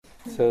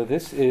So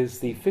this is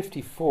the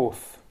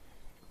 54th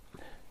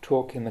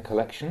talk in the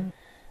collection,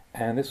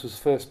 and this was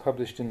first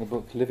published in the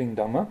book Living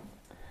Dhamma.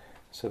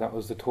 So that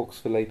was the talks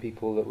for lay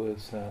people that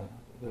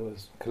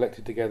was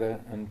collected together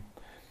and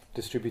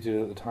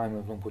distributed at the time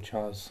of Luang Por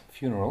Chah's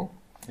funeral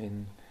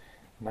in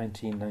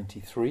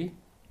 1993.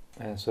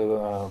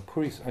 So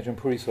Ajahn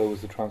Puriso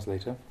was the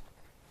translator.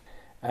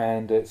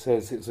 And it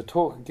says, it was a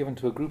talk given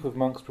to a group of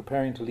monks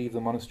preparing to leave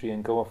the monastery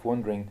and go off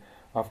wandering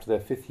after their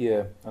 5th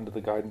year under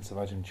the guidance of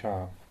Ajahn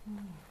Chah.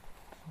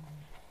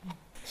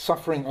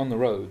 Suffering on the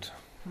road.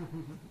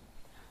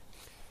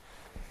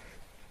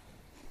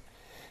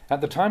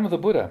 At the time of the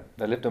Buddha,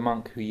 there lived a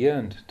monk who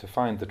yearned to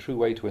find the true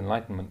way to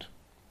enlightenment.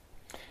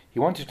 He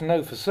wanted to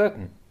know for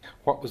certain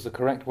what was the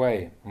correct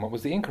way and what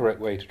was the incorrect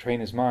way to train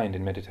his mind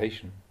in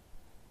meditation.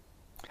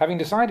 Having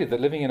decided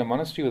that living in a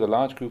monastery with a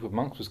large group of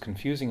monks was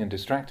confusing and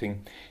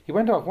distracting, he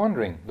went off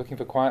wandering, looking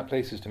for quiet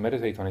places to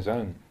meditate on his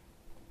own.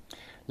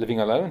 Living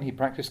alone, he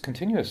practiced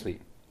continuously,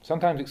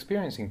 sometimes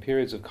experiencing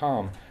periods of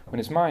calm when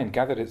his mind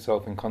gathered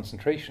itself in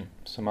concentration,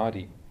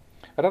 samadhi.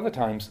 At other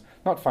times,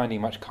 not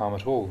finding much calm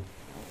at all.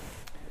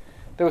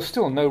 There was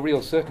still no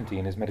real certainty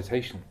in his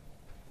meditation.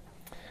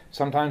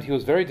 Sometimes he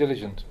was very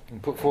diligent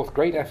and put forth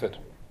great effort.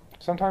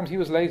 Sometimes he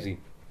was lazy.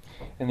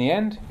 In the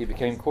end, he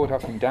became caught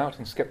up in doubt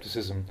and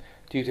skepticism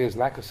due to his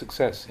lack of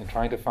success in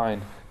trying to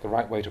find the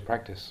right way to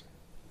practice.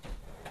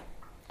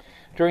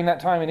 During that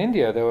time in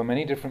India, there were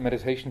many different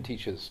meditation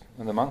teachers,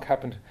 and the monk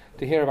happened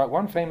to hear about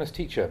one famous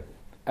teacher,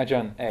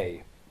 Ajahn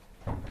A,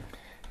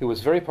 who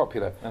was very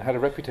popular and had a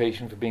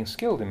reputation for being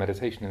skilled in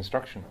meditation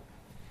instruction.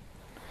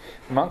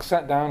 The monk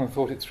sat down and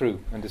thought it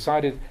through, and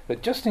decided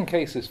that just in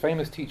case this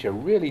famous teacher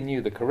really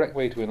knew the correct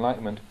way to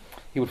enlightenment,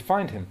 he would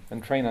find him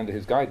and train under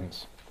his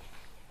guidance.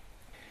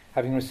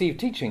 Having received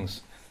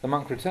teachings, the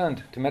monk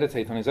returned to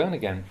meditate on his own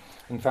again,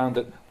 and found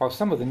that while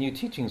some of the new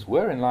teachings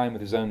were in line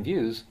with his own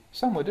views,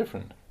 some were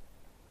different.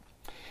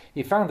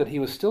 He found that he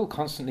was still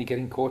constantly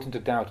getting caught into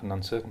doubt and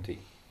uncertainty.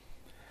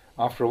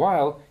 After a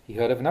while, he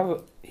heard of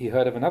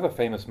another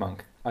famous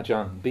monk,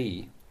 Ajahn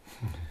B,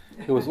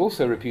 who was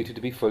also reputed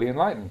to be fully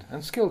enlightened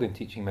and skilled in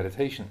teaching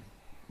meditation.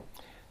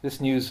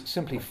 This news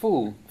simply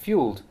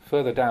fueled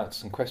further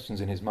doubts and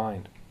questions in his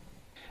mind.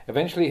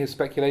 Eventually his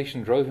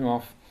speculation drove him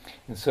off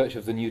in search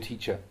of the new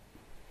teacher.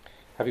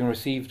 Having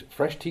received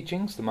fresh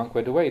teachings, the monk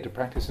went away to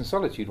practice in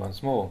solitude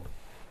once more.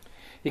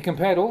 He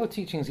compared all the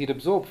teachings he'd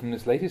absorbed from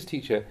this latest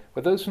teacher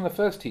with those from the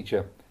first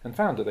teacher, and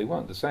found that they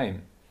weren't the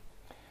same.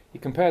 He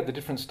compared the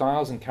different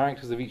styles and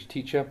characters of each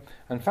teacher,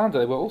 and found that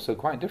they were also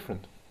quite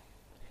different.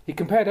 He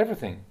compared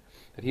everything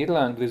that he had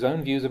learned with his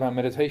own views about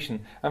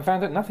meditation, and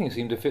found that nothing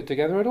seemed to fit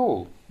together at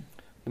all.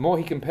 The more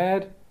he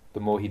compared,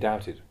 the more he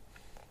doubted.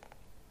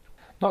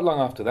 Not long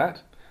after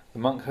that, the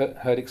monk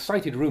heard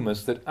excited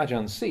rumours that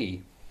Ajahn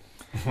C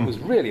was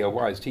really a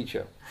wise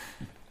teacher.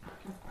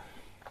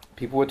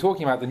 People were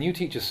talking about the new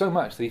teacher so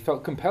much that he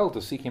felt compelled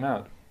to seek him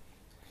out.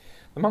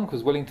 The monk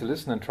was willing to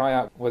listen and try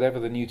out whatever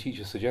the new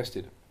teacher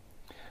suggested.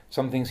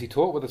 Some things he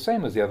taught were the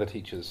same as the other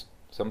teachers,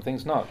 some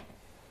things not.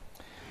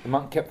 The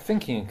monk kept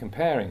thinking and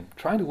comparing,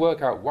 trying to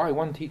work out why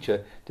one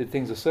teacher did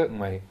things a certain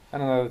way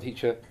and another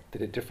teacher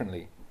did it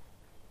differently.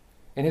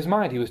 In his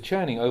mind he was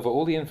churning over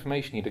all the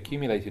information he'd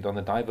accumulated on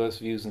the diverse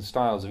views and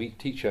styles of each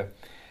teacher,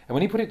 and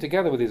when he put it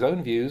together with his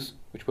own views,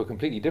 which were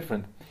completely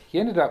different,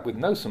 he ended up with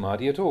no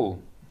samadhi at all.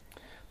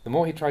 The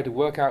more he tried to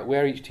work out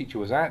where each teacher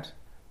was at,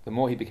 the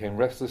more he became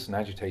restless and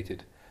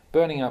agitated,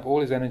 burning up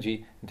all his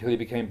energy until he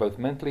became both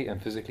mentally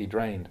and physically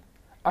drained,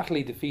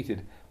 utterly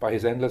defeated by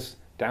his endless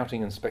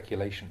doubting and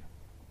speculation.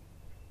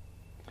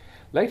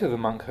 Later the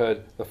monk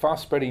heard the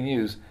fast-spreading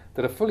news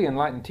that a fully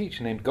enlightened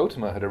teacher named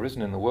Gautama had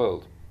arisen in the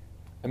world.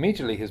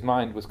 Immediately his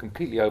mind was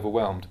completely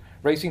overwhelmed,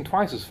 racing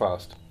twice as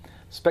fast,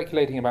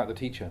 speculating about the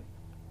teacher.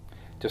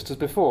 Just as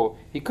before,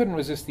 he couldn't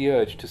resist the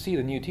urge to see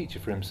the new teacher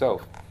for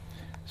himself,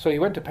 so he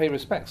went to pay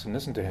respects and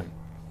listen to him.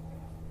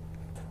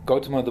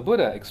 Gautama the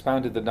Buddha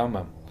expounded the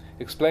Dhamma,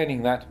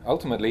 explaining that,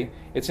 ultimately,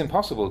 it's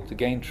impossible to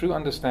gain true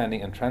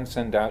understanding and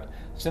transcend doubt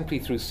simply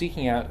through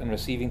seeking out and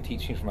receiving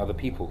teaching from other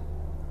people.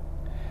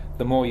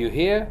 The more you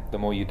hear, the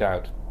more you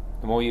doubt.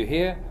 The more you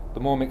hear, the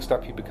more mixed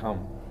up you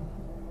become.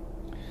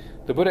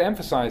 The Buddha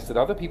emphasized that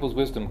other people's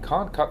wisdom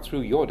can't cut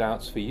through your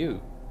doubts for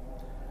you.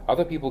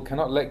 Other people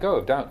cannot let go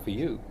of doubt for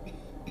you.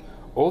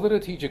 All that a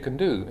teacher can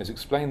do is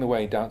explain the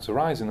way doubts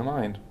arise in the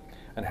mind,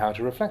 and how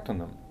to reflect on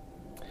them.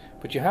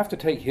 But you have to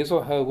take his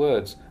or her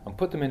words and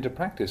put them into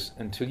practice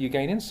until you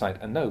gain insight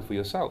and know for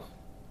yourself.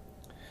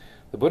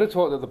 The Buddha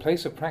taught that the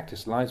place of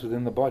practice lies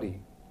within the body.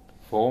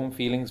 Form,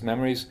 feelings,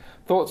 memories,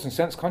 thoughts and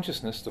sense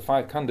consciousness, the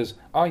 5 khandhas,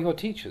 are your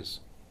teachers.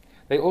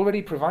 They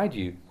already provide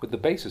you with the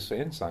basis for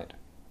insight.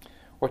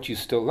 What you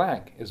still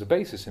lack is a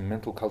basis in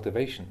mental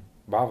cultivation,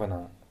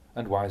 bhavana,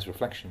 and wise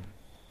reflection.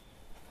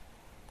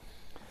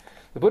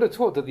 The Buddha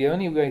taught that the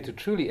only way to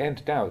truly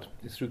end doubt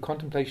is through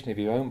contemplation of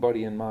your own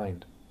body and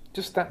mind.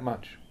 Just that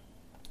much.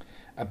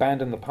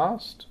 Abandon the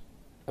past,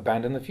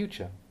 abandon the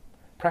future.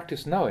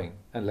 Practice knowing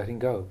and letting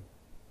go.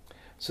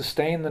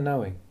 Sustain the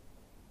knowing.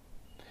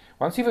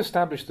 Once you've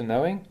established the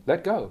knowing,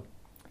 let go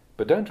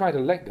but don't try to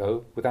let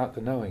go without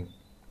the knowing.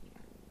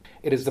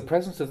 It is the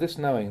presence of this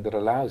knowing that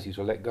allows you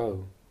to let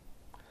go.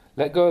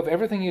 Let go of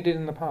everything you did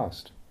in the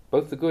past,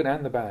 both the good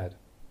and the bad.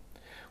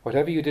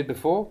 Whatever you did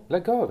before,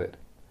 let go of it,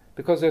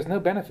 because there's no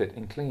benefit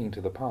in clinging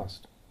to the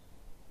past.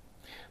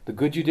 The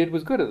good you did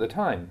was good at the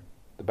time.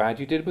 The bad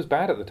you did was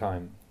bad at the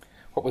time.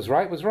 What was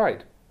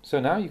right, so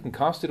now you can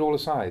cast it all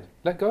aside.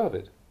 Let go of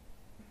it.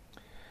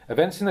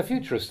 Events in the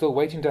future are still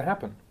waiting to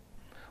happen.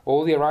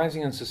 All the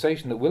arising and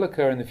cessation that will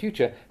occur in the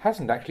future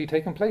hasn't actually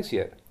taken place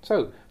yet,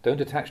 so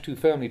don't attach too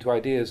firmly to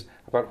ideas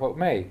about what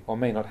may or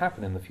may not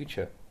happen in the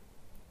future.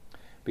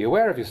 Be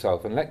aware of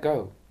yourself and let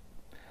go.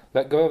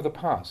 Let go of the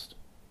past.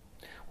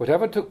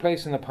 Whatever took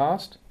place in the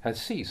past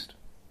has ceased.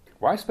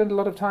 Why spend a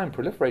lot of time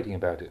proliferating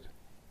about it?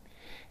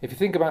 If you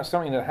think about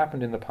something that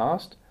happened in the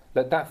past,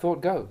 let that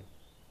thought go.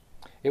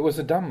 It was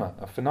a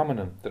Dhamma, a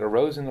phenomenon that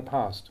arose in the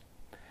past.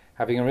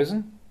 Having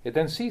arisen, it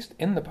then ceased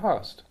in the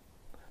past.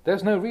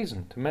 There's no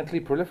reason to mentally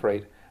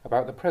proliferate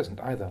about the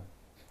present either.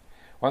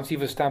 Once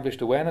you've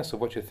established awareness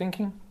of what you're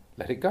thinking,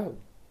 let it go.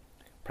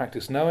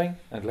 Practice knowing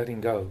and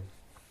letting go.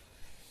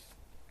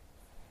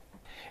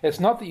 It's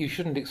not that you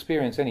shouldn't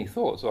experience any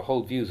thoughts or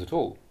hold views at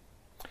all.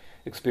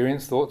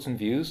 Experience thoughts and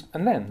views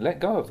and then let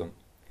go of them,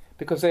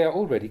 because they are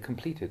already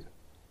completed.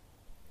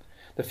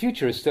 The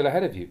future is still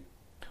ahead of you.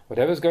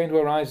 Whatever's going to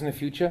arise in the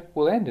future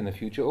will end in the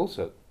future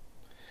also.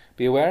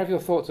 Be aware of your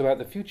thoughts about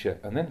the future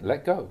and then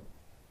let go.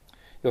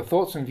 Your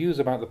thoughts and views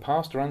about the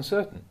past are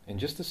uncertain in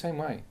just the same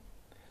way.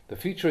 The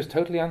future is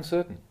totally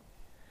uncertain.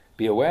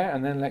 Be aware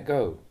and then let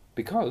go,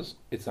 because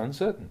it's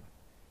uncertain.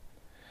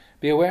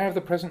 Be aware of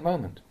the present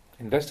moment.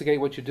 Investigate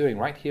what you're doing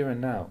right here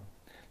and now.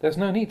 There's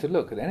no need to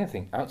look at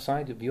anything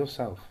outside of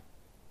yourself.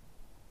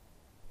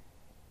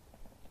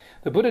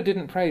 The Buddha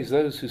didn't praise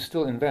those who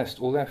still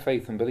invest all their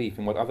faith and belief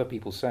in what other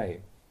people say.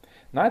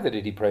 Neither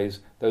did he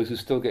praise those who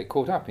still get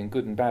caught up in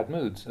good and bad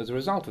moods as a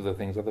result of the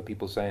things other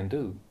people say and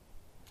do.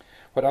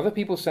 What other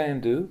people say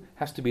and do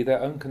has to be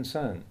their own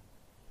concern.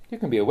 You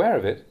can be aware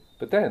of it,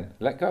 but then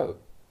let go.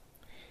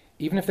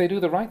 Even if they do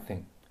the right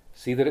thing,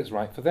 see that it's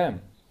right for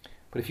them.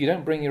 But if you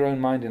don't bring your own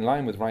mind in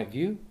line with right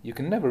view, you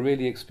can never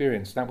really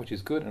experience that which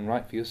is good and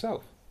right for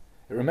yourself.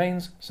 It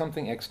remains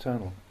something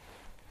external.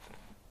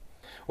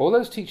 All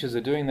those teachers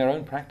are doing their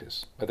own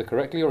practice, whether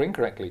correctly or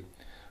incorrectly,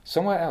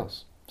 somewhere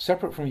else,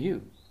 separate from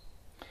you.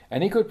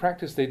 Any good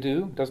practice they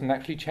do doesn't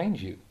actually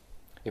change you.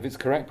 If it's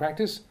correct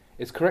practice,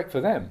 it's correct for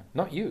them,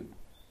 not you.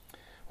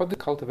 What they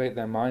cultivate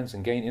their minds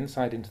and gain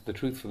insight into the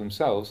truth for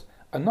themselves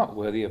are not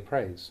worthy of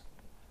praise.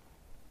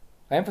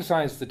 I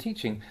emphasize the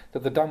teaching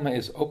that the Dhamma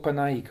is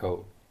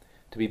opanayiko,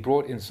 to be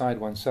brought inside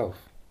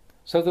oneself,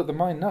 so that the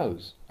mind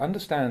knows,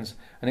 understands,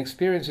 and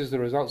experiences the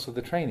results of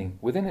the training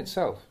within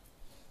itself.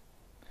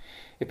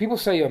 If people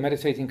say you're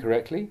meditating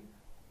correctly,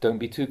 don't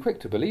be too quick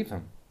to believe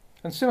them.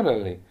 And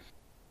similarly,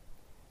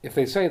 if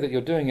they say that you're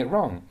doing it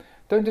wrong,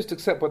 don't just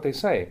accept what they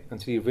say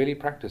until you've really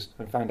practiced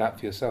and found out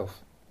for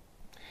yourself.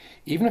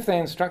 Even if they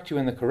instruct you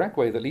in the correct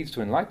way that leads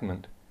to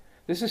enlightenment,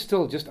 this is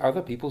still just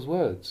other people's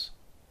words.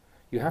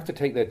 You have to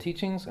take their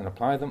teachings and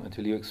apply them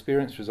until you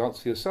experience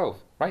results for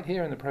yourself, right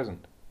here in the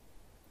present.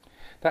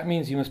 That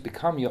means you must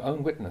become your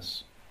own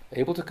witness,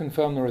 able to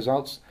confirm the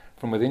results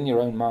from within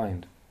your own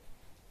mind.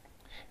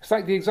 It's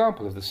like the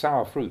example of the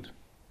sour fruit.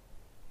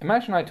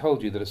 Imagine I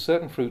told you that a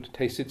certain fruit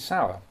tasted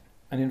sour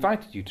and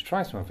invited you to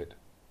try some of it.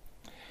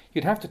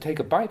 You'd have to take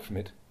a bite from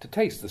it to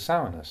taste the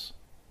sourness.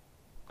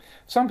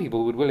 Some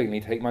people would willingly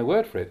take my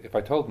word for it if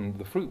I told them that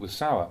the fruit was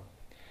sour.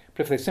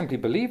 But if they simply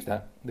believed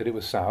that it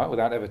was sour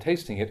without ever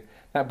tasting it,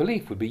 that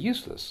belief would be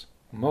useless,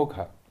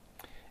 mogha.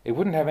 It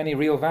wouldn't have any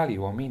real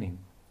value or meaning.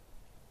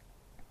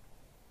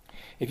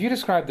 If you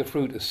described the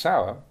fruit as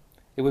sour,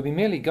 it would be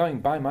merely going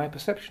by my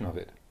perception of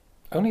it.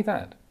 Only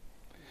that.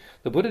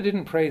 The Buddha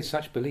didn't praise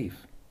such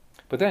belief.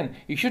 But then,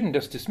 you shouldn't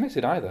just dismiss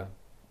it either.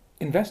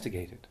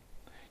 Investigate it.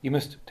 You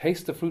must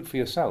taste the fruit for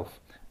yourself.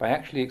 By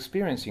actually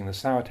experiencing the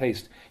sour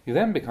taste, you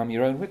then become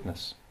your own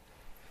witness.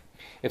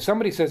 If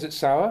somebody says it's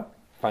sour,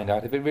 find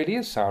out if it really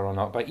is sour or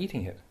not by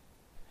eating it.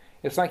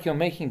 It's like you're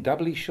making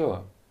doubly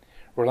sure,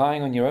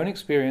 relying on your own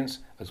experience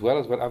as well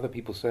as what other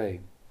people say.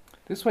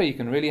 This way you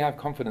can really have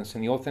confidence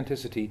in the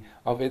authenticity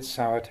of its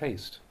sour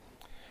taste.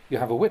 You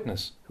have a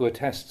witness who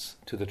attests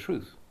to the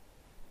truth.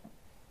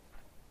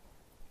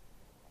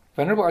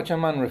 Venerable Ajahn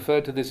Mun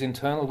referred to this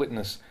internal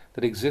witness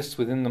that exists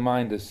within the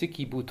mind as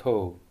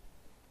Ch54.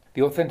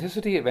 The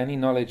authenticity of any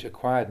knowledge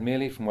acquired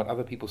merely from what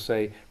other people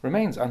say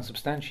remains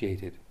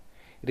unsubstantiated.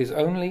 It is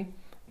only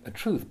a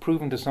truth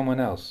proven to someone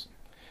else.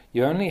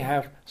 You only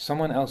have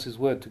someone else's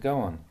word to go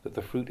on, that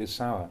the fruit is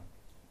sour.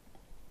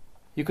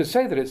 You could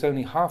say that it's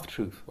only half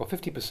truth, or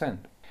 50%,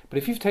 but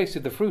if you've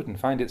tasted the fruit and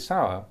find it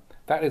sour,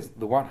 that is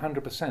the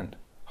 100%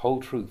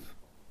 whole truth.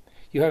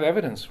 You have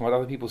evidence from what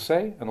other people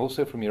say, and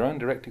also from your own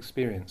direct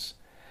experience.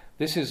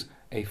 This is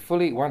a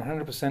fully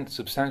 100%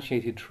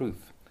 substantiated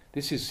truth.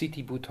 This is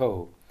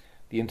Ch54.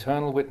 The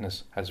internal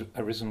witness has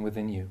arisen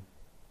within you.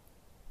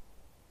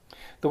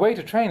 The way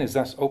to train is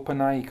thus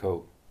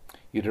opanayiko.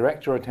 You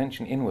direct your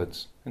attention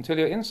inwards until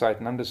your insight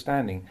and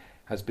understanding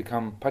has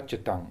become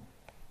pachatang.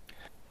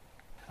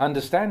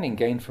 Understanding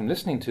gained from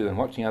listening to and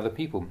watching other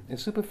people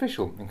is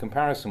superficial in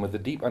comparison with the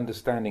deep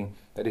understanding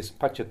that is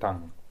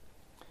pachatang.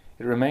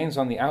 It remains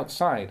on the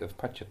outside of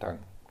pachatang.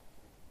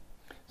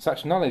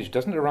 Such knowledge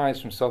doesn't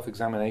arise from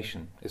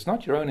self-examination. It's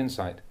not your own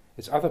insight,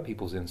 it's other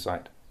people's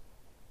insight.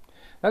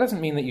 That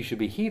doesn't mean that you should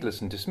be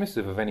heedless and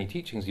dismissive of any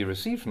teachings you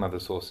receive from other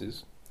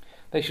sources.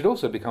 They should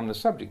also become the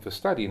subject for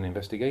study and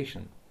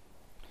investigation.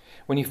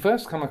 When you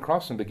first come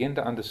across and begin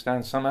to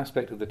understand some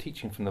aspect of the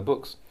teaching from the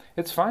books,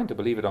 it's fine to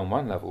believe it on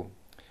one level,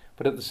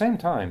 but at the same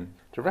time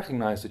to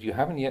recognize that you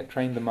haven't yet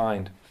trained the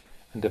mind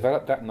and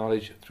developed that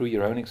knowledge through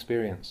your own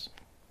experience.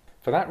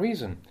 For that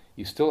reason,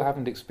 you still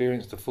haven't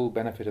experienced the full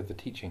benefit of the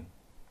teaching.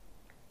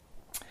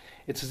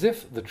 It's as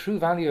if the true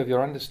value of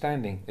your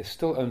understanding is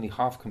still only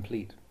half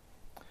complete.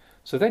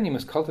 So then you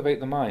must cultivate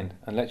the mind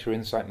and let your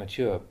insight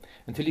mature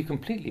until you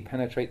completely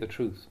penetrate the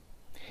truth.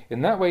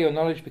 In that way your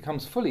knowledge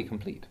becomes fully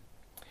complete.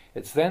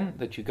 It's then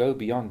that you go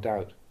beyond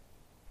doubt.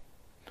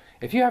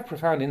 If you have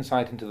profound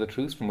insight into the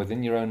truth from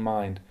within your own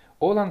mind,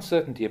 all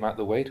uncertainty about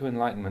the way to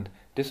enlightenment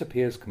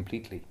disappears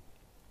completely.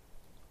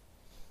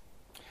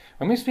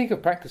 When we speak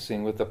of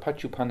practicing with the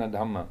Paccuppanna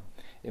Dhamma,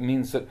 it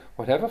means that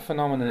whatever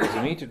phenomenon is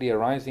immediately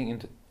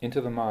arising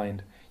into the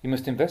mind, you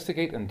must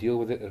investigate and deal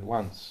with it at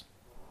once.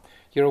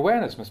 Your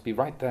awareness must be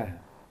right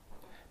there,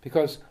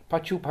 because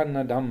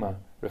Paccuppanna Dhamma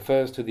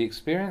refers to the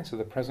experience of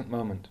the present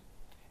moment.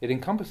 It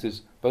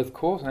encompasses both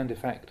cause and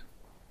effect.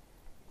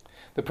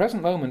 The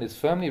present moment is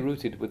firmly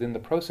rooted within the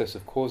process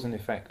of cause and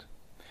effect.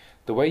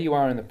 The way you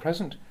are in the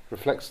present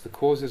reflects the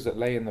causes that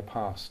lay in the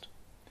past.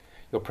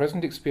 Your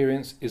present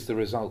experience is the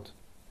result.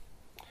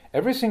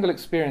 Every single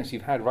experience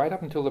you've had right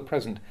up until the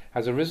present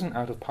has arisen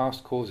out of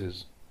past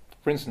causes.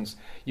 For instance,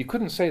 you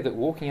couldn't say that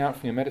walking out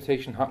from your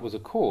meditation hut was a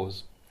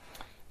cause.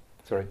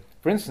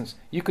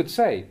 You could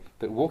say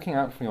that walking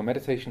out from your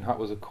meditation hut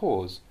was a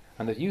cause,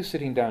 and that you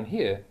sitting down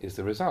here is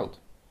the result.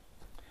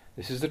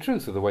 This is the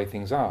truth of the way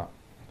things are.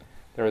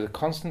 There is a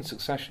constant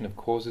succession of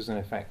causes and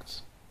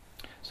effects.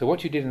 So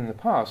what you did in the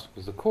past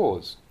was the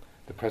cause.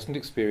 The present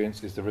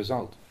experience is the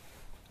result.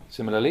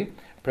 Similarly,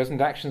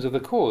 present actions are the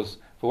cause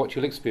for what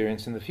you'll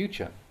experience in the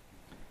future.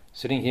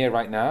 Sitting here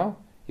right now,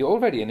 you're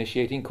already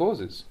initiating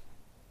causes.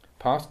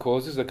 Past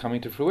causes are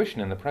coming to fruition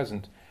in the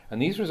present,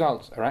 and these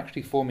results are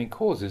actually forming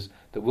causes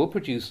that will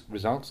produce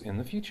results in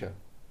the future.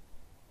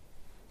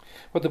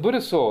 What the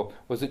Buddha saw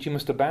was that you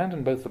must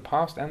abandon both the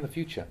past and the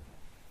future.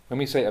 When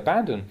we say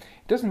abandon,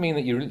 it doesn't mean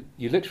that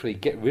you literally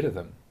get rid of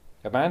them.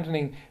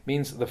 Abandoning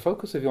means that the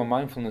focus of your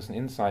mindfulness and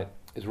insight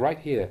is right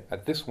here,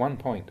 at this one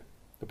point,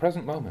 the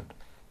present moment.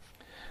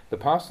 The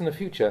past and the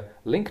future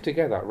link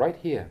together right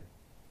here.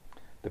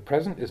 The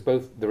present is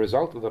both the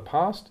result of the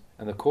past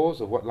and the cause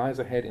of what lies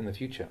ahead in the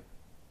future.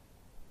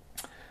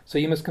 So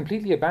you must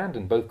completely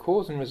abandon both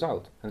cause and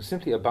result and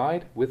simply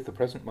abide with the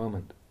present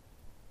moment.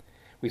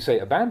 We say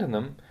abandon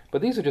them,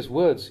 but these are just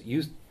words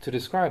used to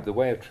describe the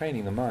way of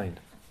training the mind.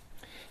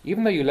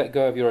 Even though you let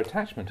go of your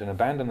attachment and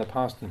abandon the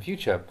past and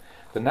future,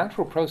 the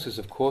natural process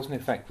of cause and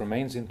effect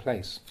remains in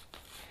place.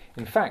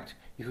 In fact,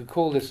 you could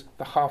call this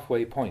the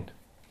halfway point.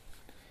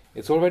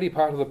 It's already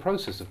part of the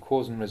process of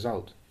cause and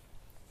result.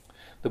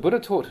 The Buddha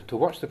taught to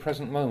watch the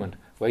present moment,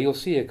 where you'll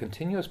see a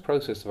continuous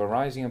process of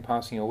arising and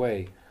passing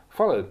away,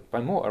 followed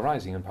by more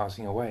arising and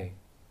passing away.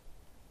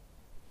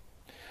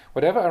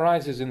 Whatever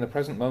arises in the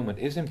present moment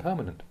is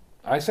impermanent.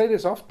 I say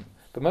this often,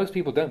 but most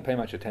people don't pay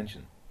much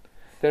attention.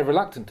 They're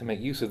reluctant to make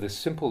use of this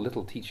simple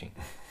little teaching.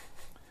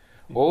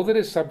 All that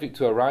is subject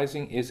to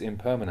arising is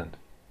impermanent.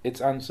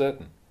 It's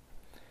uncertain.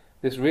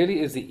 This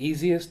really is the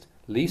easiest,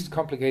 least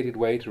complicated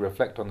way to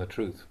reflect on the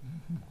truth.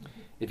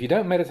 If you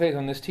don't meditate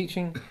on this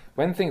teaching,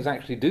 when things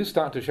actually do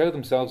start to show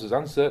themselves as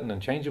uncertain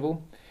and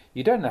changeable,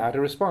 you don't know how to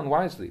respond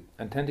wisely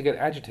and tend to get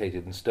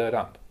agitated and stirred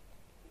up.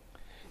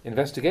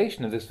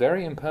 Investigation of this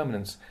very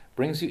impermanence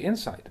brings you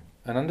insight,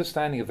 an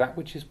understanding of that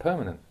which is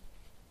permanent.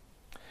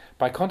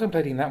 By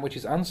contemplating that which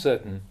is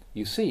uncertain,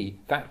 you see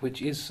that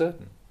which is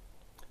certain.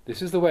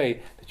 This is the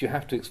way that you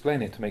have to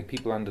explain it to make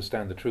people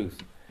understand the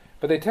truth.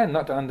 But they tend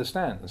not to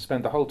understand and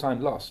spend the whole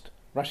time lost,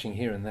 rushing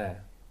here and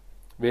there.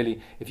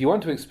 Really, if you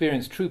want to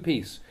experience true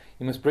peace,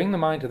 you must bring the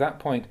mind to that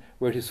point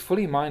where it is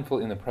fully mindful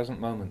in the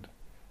present moment.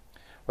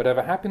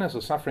 Whatever happiness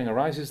or suffering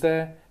arises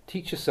there,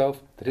 teach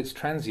yourself that it's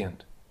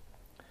transient.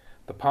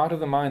 The part of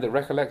the mind that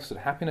recollects that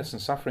happiness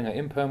and suffering are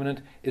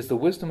impermanent is the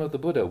wisdom of the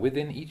Buddha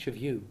within each of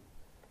you.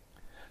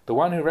 The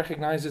one who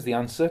recognizes the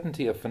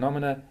uncertainty of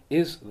phenomena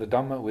is the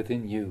Dhamma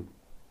within you.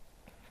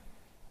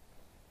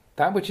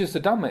 That which is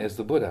the Dhamma is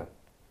the Buddha,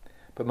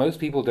 but most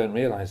people don't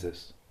realize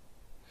this.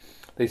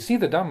 They see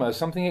the Dhamma as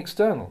something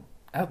external,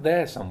 out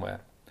there somewhere,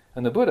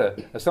 and the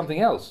Buddha as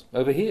something else,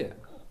 over here.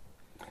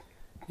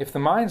 If the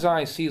mind's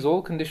eye sees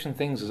all conditioned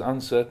things as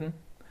uncertain,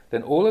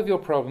 then all of your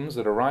problems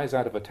that arise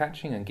out of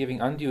attaching and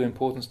giving undue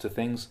importance to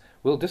things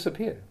will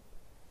disappear.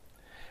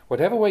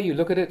 Whatever way you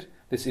look at it,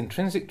 this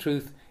intrinsic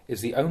truth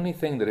is the only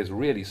thing that is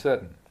really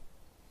certain.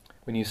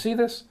 When you see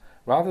this,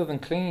 rather than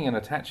clinging and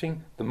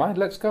attaching, the mind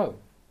lets go.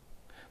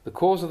 the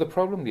cause of the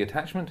problem, the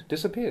attachment,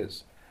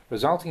 disappears,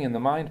 resulting in the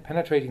mind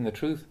penetrating the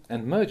truth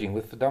and merging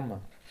with the Dhamma.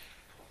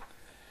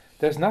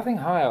 There's nothing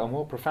higher or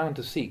more profound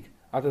to seek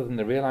other than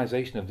the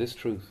realization of this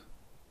truth.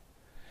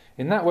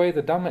 In that way,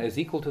 the Dhamma is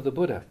equal to the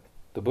Buddha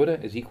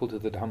is equal to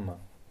the Dhamma.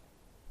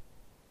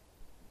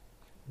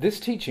 This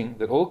teaching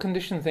that all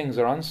conditioned things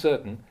are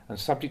uncertain and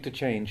subject to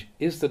change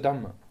is the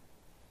Dhamma.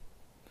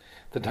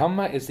 The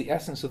Dhamma is the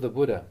essence of the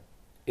Buddha.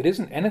 It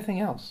isn't anything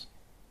else.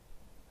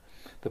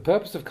 The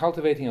purpose of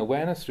cultivating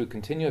awareness through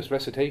continuous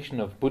recitation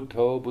of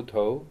Buddho,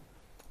 Buddho,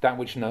 that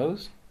which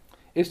knows,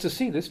 is to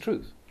see this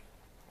truth.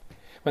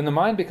 When the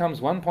mind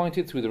becomes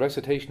one-pointed through the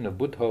recitation of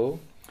Buddho,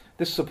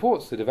 this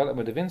supports the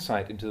development of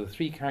insight into the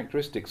three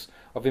characteristics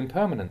of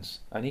impermanence,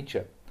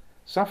 anicca,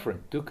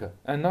 suffering, dukkha,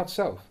 and not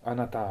self,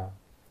 anatta.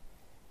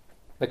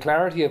 The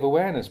clarity of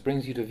awareness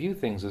brings you to view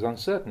things as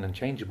uncertain and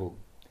changeable.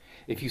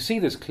 If you see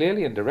this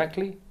clearly and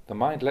directly, the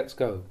mind lets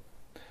go.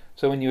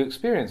 So when you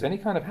experience any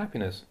kind of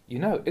happiness, you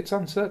know it's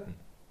uncertain.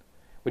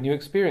 When you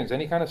experience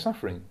any kind of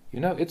suffering, you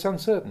know it's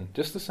uncertain,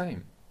 just the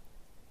same.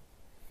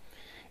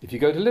 If you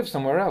go to live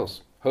somewhere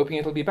else, hoping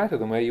it'll be better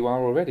than where you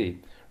are already,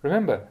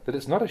 remember that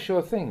it's not a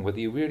sure thing whether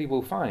you really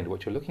will find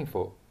what you're looking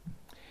for.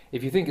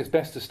 If you think it's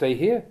best to stay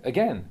here,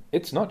 again,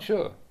 it's not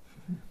sure.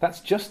 That's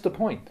just the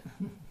point.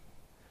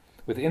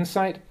 With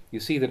insight, you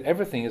see that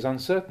everything is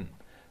uncertain,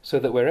 so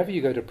that wherever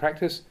you go to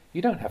practice,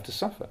 you don't have to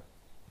suffer.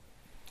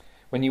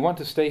 When you want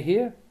to stay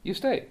here, you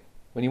stay.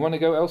 When you want to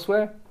go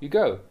elsewhere, you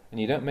go, and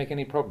you don't make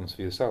any problems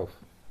for yourself.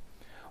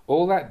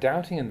 All that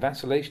doubting and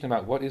vacillation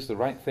about what is the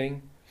right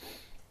thing,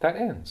 that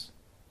ends.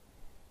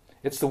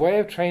 It's the way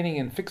of training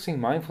in fixing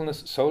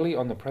mindfulness solely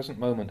on the present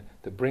moment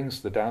that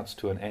brings the doubts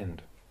to an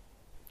end.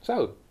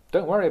 So,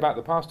 don't worry about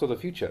the past or the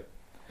future.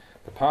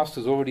 The past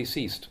has already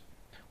ceased.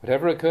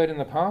 Whatever occurred in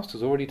the past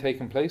has already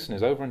taken place and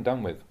is over and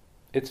done with.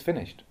 It's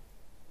finished.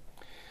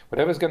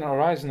 Whatever's going to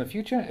arise in the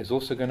future is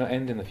also going to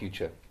end in the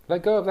future.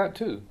 Let go of that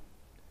too.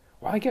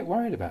 Why get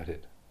worried about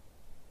it?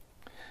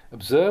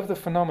 Observe the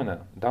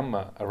phenomena,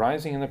 Dhamma,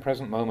 arising in the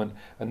present moment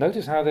and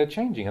notice how they're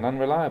changing and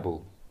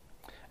unreliable.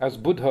 As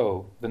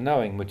Buddho, the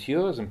knowing,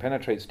 matures and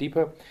penetrates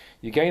deeper,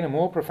 you gain a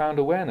more profound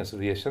awareness of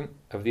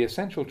the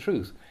essential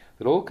truth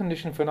that all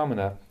conditioned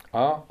phenomena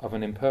are of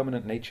an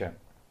impermanent nature.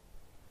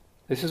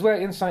 This is where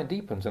insight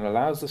deepens and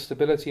allows the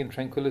stability and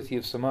tranquility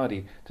of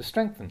samadhi to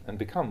strengthen and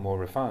become more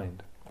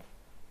refined.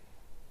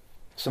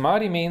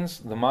 Samadhi means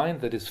the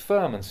mind that is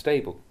firm and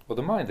stable, or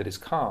the mind that is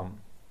calm.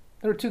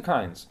 There are two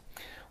kinds.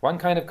 One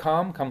kind of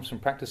calm comes from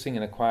practicing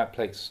in a quiet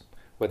place,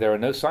 where there are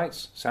no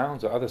sights,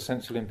 sounds, or other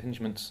sensual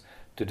impingements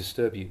to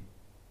disturb you.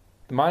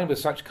 The mind with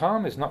such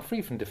calm is not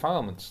free from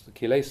defilements, the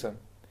kilesa.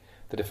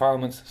 The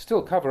defilements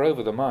still cover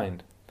over the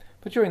mind,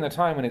 but during the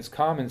time when it's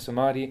calm in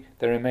samadhi,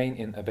 they remain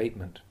in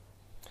abatement.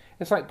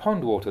 It's like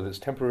pond water that's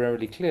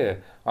temporarily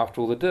clear after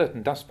all the dirt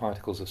and dust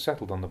particles have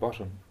settled on the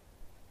bottom.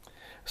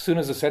 As long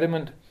as the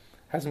sediment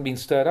hasn't been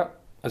stirred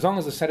up,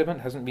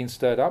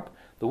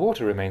 the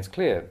water remains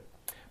clear.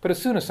 But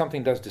as soon as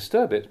something does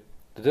disturb it,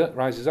 the dirt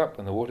rises up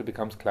and the water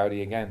becomes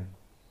cloudy again.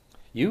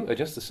 You are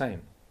just the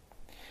same.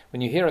 When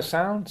you hear a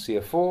sound, see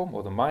a form,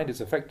 or the mind is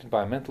affected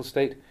by a mental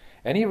state,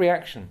 any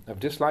reaction of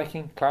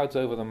disliking clouds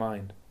over the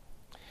mind.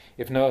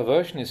 If no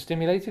aversion is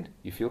stimulated,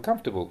 you feel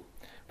comfortable,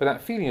 but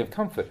that feeling of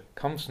comfort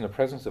comes from the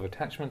presence of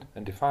attachment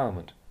and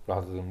defilement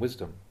rather than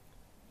wisdom.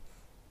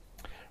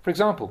 For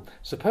example,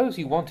 suppose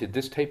you wanted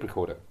this tape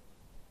recorder.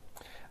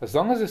 As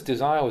long as this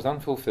desire was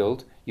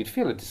unfulfilled, you'd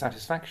feel a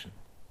dissatisfaction.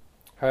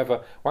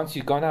 However, once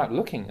you'd gone out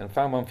looking and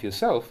found one for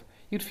yourself,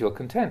 you'd feel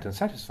content and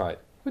satisfied,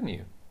 wouldn't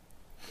you?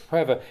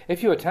 However,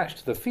 if you attached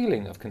to the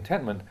feeling of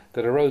contentment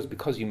that arose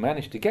because you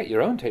managed to get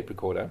your own tape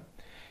recorder,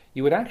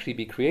 you would actually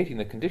be creating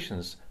the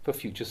conditions for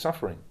future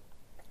suffering.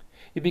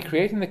 You'd be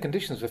creating the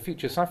conditions for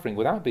future suffering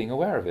without being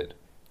aware of it.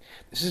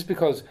 This is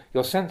because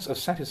your sense of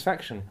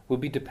satisfaction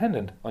would be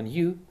dependent on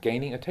you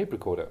gaining a tape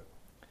recorder.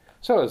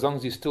 So as long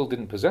as you still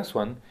didn't possess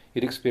one,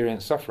 you'd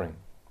experience suffering.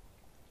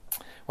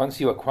 Once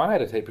you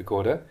acquired a tape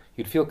recorder,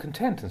 you'd feel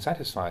content and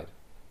satisfied.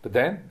 But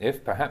then,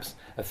 if perhaps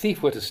a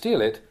thief were to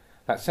steal it,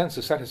 that sense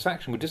of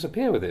satisfaction would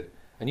disappear with it,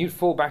 and you'd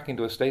fall back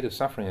into a state of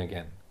suffering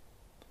again.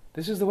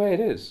 This is the way it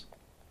is.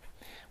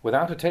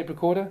 Without a tape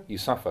recorder, you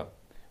suffer.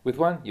 With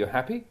one, you're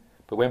happy,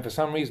 but when for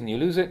some reason you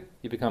lose it,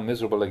 you become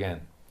miserable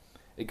again.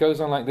 It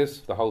goes on like this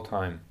the whole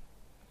time.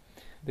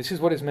 This is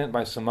what is meant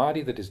by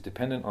samadhi that is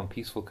dependent on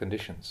peaceful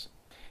conditions.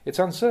 It's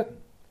uncertain,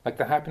 like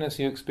the happiness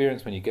you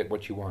experience when you get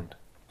what you want.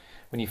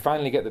 When you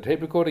finally get the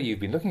tape recorder you've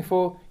been looking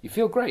for, you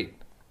feel great.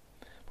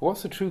 But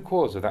what's the true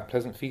cause of that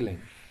pleasant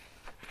feeling?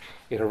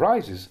 It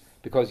arises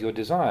because your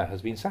desire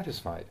has been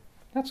satisfied.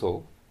 That's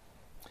all.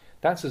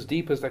 That's as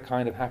deep as that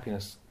kind of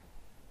happiness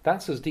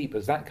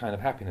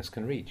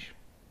can reach.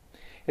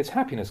 It's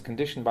happiness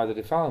conditioned by the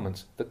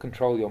defilements that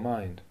control your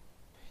mind.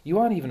 You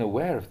aren't even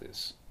aware of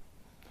this.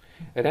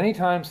 At any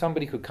time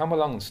somebody could come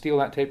along and steal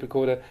that tape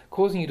recorder,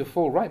 causing you to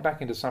fall right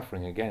back into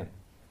suffering again.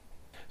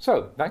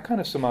 So, that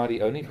kind of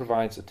samadhi only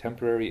provides a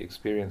temporary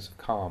experience of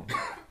calm.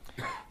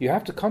 You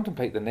have to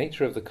contemplate the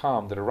nature of the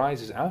calm that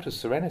arises out of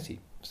serenity,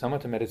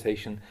 samatha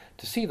meditation,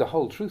 to see the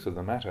whole truth of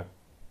the matter.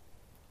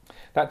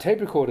 That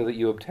tape recorder that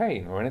you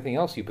obtain, or anything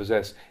else you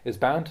possess, is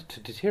bound to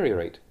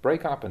deteriorate,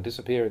 break up and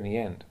disappear in the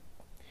end.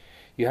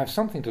 You have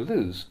something to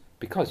lose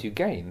because you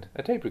gained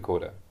a tape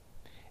recorder.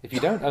 If you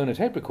don't own a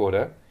tape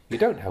recorder, you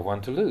don't have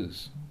one to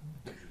lose.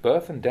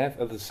 Birth and death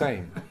are the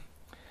same.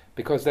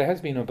 Because there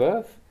has been a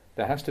birth,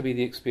 there has to be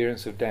the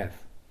experience of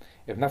death.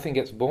 If nothing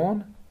gets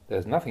born,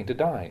 there's nothing to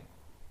die.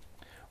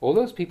 All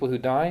those people who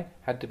die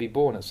had to be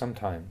born at some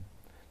time.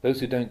 Those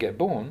who don't get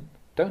born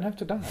don't have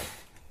to die.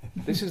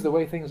 This is the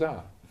way things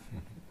are.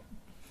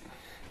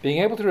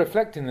 Being able to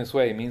reflect in this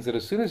way means that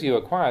as soon as you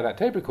acquire that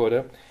tape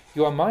recorder,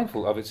 you are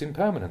mindful of its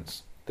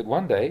impermanence, that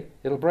one day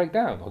it'll break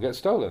down or get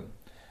stolen,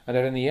 and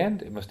that in the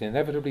end it must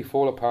inevitably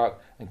fall apart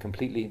and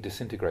completely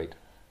disintegrate.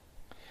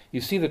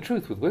 You see the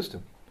truth with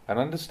wisdom, and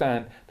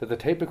understand that the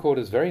tape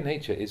recorder's very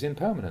nature is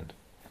impermanent.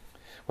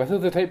 Whether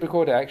the tape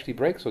recorder actually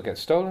breaks or gets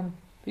stolen,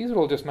 these are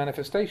all just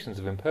manifestations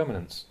of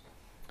impermanence.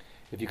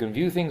 If you can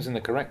view things in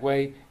the correct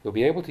way, you'll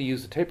be able to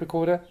use the tape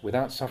recorder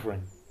without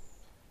suffering.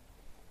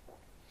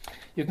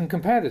 You can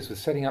compare this with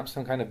setting up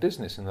some kind of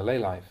business in the lay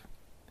life.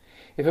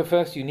 If at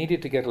first you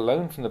needed to get a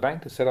loan from the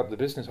bank to set up the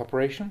business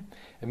operation,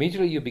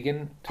 immediately you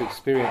begin to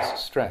experience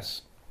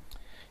stress.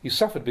 You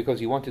suffered because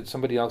you wanted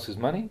somebody else's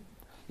money.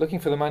 Looking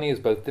for the money is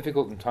both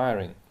difficult and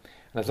tiring,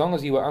 and as long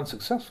as you were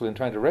unsuccessful in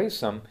trying to raise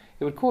some,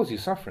 it would cause you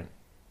suffering.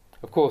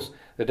 Of course,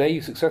 the day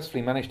you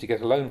successfully managed to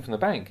get a loan from the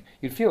bank,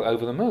 you'd feel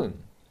over the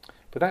moon.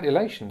 But that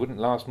elation wouldn't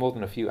last more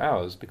than a few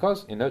hours,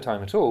 because, in no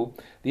time at all,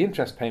 the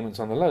interest payments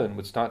on the loan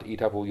would start to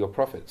eat up all your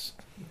profits.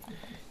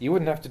 You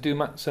wouldn't have to do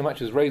so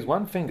much as raise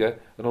one finger,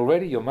 and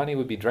already your money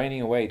would be draining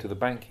away to the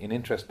bank in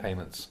interest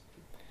payments.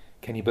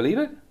 Can you believe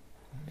it?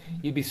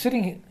 You'd be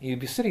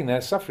sitting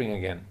there suffering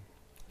again.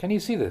 Can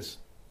you see this?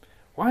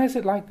 Why is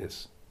it like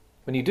this?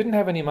 When you didn't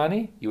have any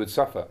money, you would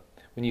suffer.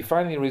 When you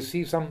finally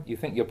receive some, you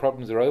think your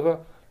problems are over,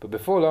 but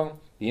before long,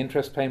 the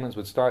interest payments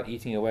would start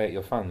eating away at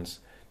your funds,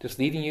 just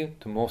leading you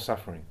to more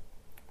suffering.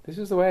 This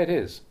is the way it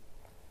is.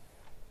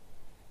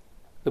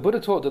 The Buddha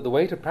taught that the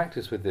way to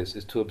practice with this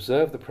is to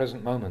observe the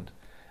present moment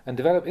and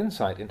develop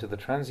insight into the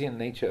transient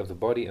nature of the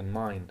body and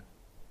mind.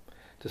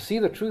 To see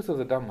the truth of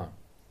the Dhamma,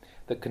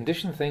 that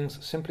conditioned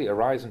things simply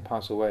arise and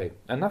pass away,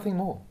 and nothing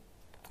more.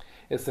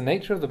 It's the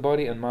nature of the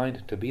body and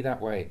mind to be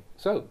that way,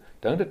 so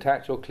don't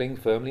attach or cling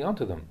firmly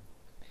onto them.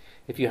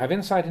 If you have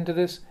insight into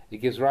this, it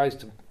gives rise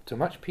to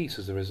much peace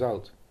as a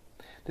result.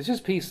 This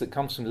is peace that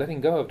comes from letting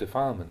go of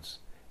defilements.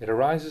 It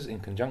arises in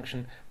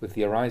conjunction with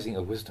the arising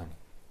of wisdom.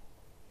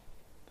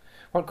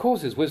 What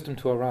causes wisdom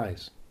to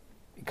arise?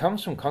 It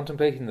comes from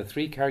contemplating the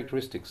three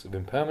characteristics of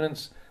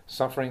impermanence,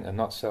 suffering, and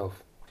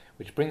not-self,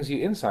 which brings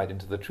you insight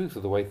into the truth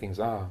of the way things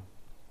are.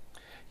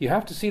 You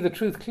have to see the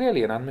truth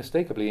clearly and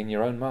unmistakably in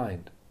your own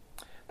mind.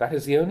 That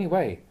is the only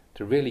way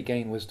to really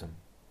gain wisdom.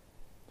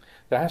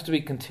 There has to be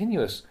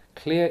continuous,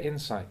 clear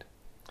insight.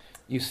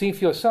 You see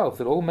for yourself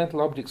that all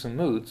mental objects and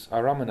moods,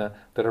 aramana,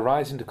 that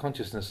arise into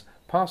consciousness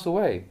pass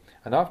away,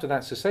 and after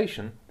that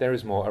cessation there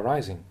is more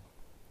arising.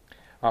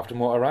 After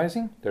more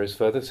arising, there is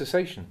further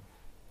cessation.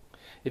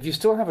 If you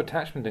still have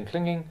attachment and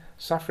clinging,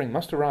 suffering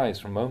must arise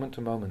from moment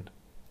to moment.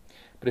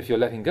 But if you're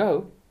letting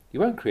go, you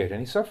won't create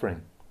any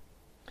suffering.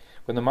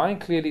 When the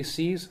mind clearly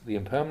sees the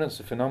impermanence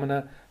of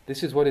phenomena,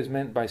 this is what is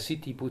meant by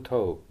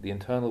Ch54, the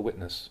internal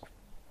witness.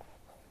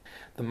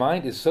 The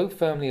mind is so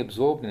firmly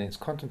absorbed in its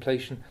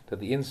contemplation that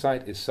the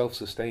insight is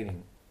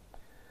self-sustaining.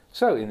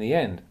 So, in the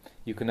end,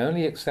 you can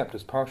only accept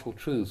as partial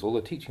truths all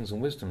the teachings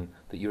and wisdom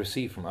that you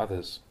receive from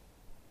others.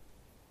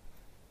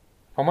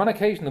 On one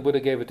occasion the Buddha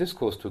gave a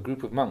discourse to a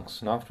group of monks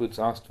and afterwards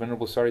asked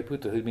Venerable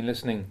Sariputta, who had been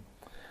listening,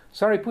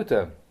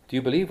 "Sariputta, do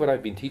you believe what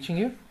I've been teaching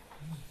you?"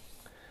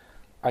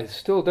 "I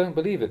still don't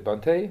believe it,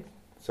 Bhante,"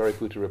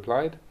 Sariputta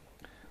replied.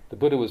 The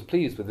Buddha was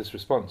pleased with this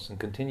response and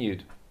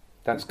continued,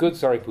 "That's good,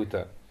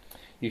 Sariputta.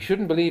 You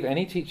shouldn't believe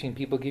any teaching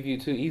people give you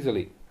too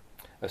easily.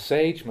 A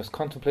sage must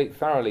contemplate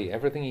thoroughly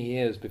everything he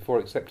hears before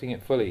accepting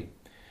it fully.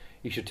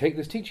 You should take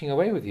this teaching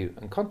away with you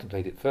and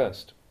contemplate it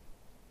first."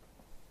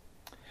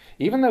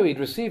 Even though he'd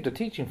received a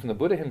teaching from the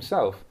Buddha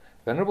himself,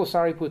 Venerable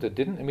Sariputta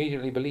didn't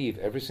immediately believe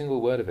every single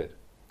word of it.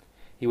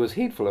 He was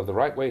heedful of the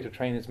right way to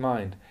train his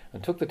mind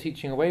and took the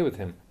teaching away with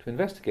him to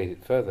investigate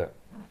it further.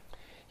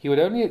 He would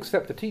only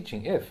accept the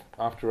teaching if,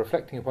 after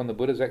reflecting upon the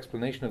Buddha's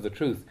explanation of the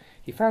truth,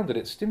 he found that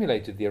it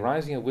stimulated the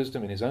arising of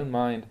wisdom in his own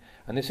mind,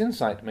 and this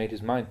insight made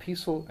his mind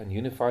peaceful and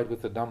unified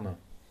with the Dhamma.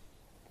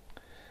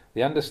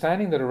 The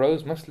understanding that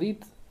arose must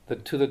lead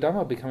to the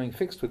Dhamma becoming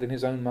fixed within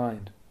his own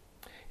mind.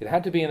 It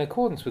had to be in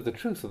accordance with the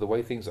truth of the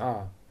way things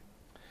are.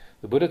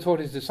 The Buddha taught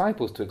his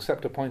disciples to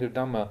accept a point of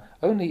Dhamma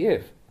only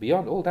if,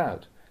 beyond all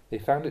doubt, they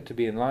found it to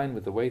be in line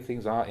with the way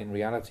things are in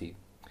reality,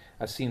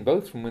 as seen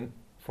both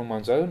from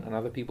one's own and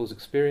other people's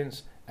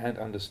experience and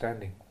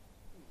understanding.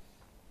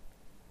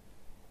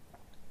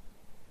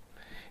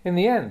 In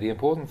the end, the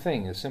important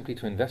thing is simply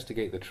to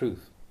investigate the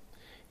truth.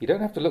 You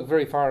don't have to look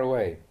very far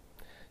away.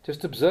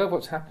 Just observe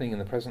what's happening in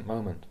the present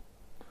moment.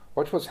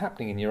 Watch what's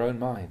happening in your own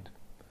mind.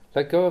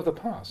 Let go of the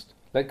past.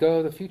 Let go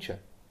of the future.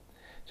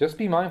 Just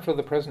be mindful of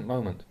the present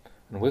moment,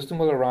 and wisdom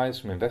will arise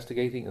from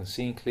investigating and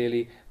seeing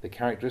clearly the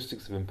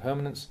characteristics of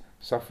impermanence,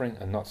 suffering,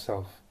 and not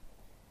self.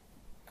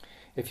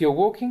 If you're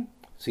walking,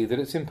 see that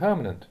it's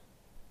impermanent.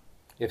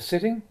 If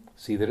sitting,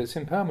 see that it's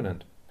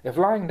impermanent. If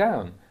lying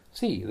down,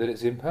 see that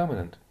it's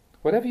impermanent.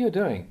 Whatever you're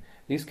doing,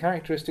 these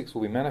characteristics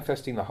will be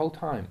manifesting the whole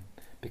time,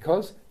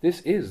 because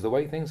this is the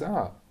way things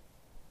are.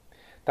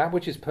 That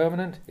which is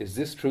permanent is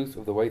this truth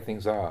of the way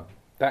things are.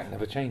 That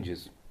never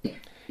changes.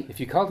 If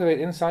you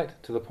cultivate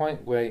insight to the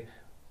point where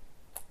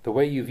the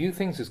way you view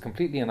things is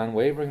completely and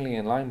unwaveringly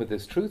in line with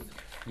this truth,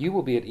 you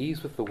will be at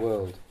ease with the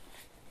world.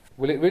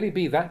 Will it really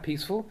be that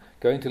peaceful,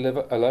 going to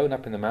live alone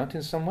up in the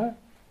mountains somewhere?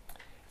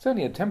 It's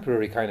only a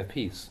temporary kind of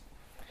peace.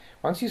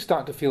 Once you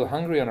start to feel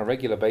hungry on a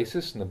regular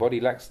basis and the body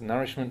lacks the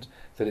nourishment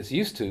that it's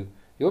used to,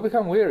 you'll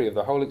become weary of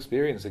the whole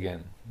experience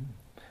again.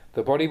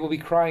 The body will be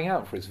crying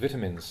out for its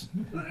vitamins.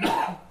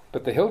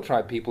 But the hill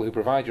tribe people who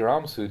provide your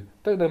alms food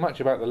don't know much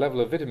about the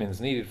level of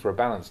vitamins needed for a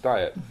balanced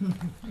diet.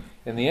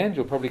 In the end,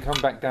 you'll probably come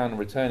back down and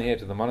return here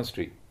to the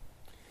monastery.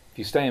 If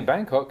you stay in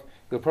Bangkok,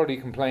 you'll probably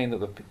complain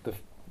that the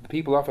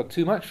people offer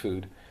too much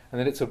food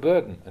and that it's a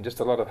burden and just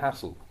a lot of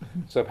hassle.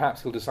 So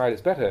perhaps you'll decide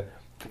it's better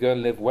to go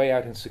and live way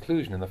out in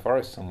seclusion in the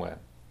forest somewhere.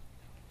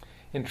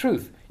 In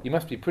truth, you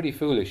must be pretty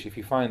foolish if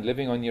you find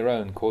living on your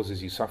own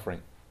causes you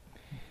suffering.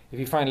 If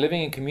you find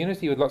living in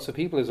community with lots of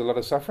people is a lot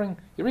of suffering,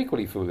 you're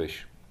equally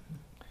foolish.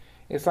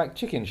 It's like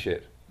chicken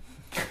shit.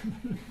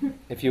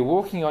 If you're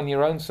walking on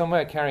your own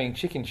somewhere carrying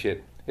chicken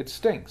shit, it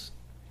stinks.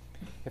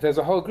 If there's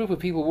a whole group of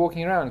people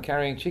walking around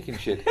carrying chicken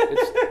shit,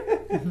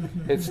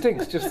 it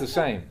stinks just the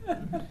same.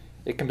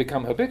 It can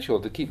become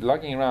habitual to keep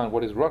lugging around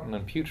what is rotten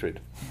and putrid.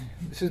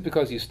 This is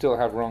because you still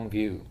have wrong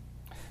view.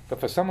 But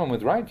for someone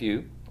with right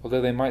view,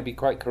 although they might be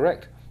quite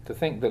correct to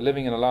think that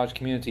living in a large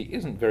community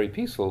isn't very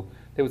peaceful,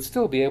 they would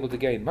still be able to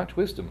gain much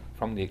wisdom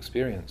from the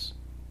experience.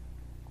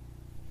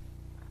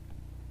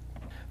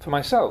 For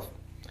myself,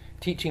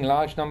 teaching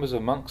large numbers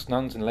of monks,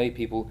 nuns and lay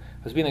people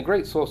has been a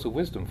great source of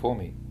wisdom for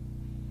me.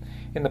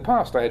 In the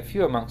past I had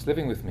fewer monks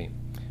living with me,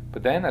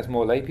 but then as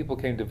more lay people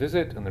came to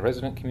visit and the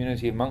resident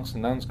community of monks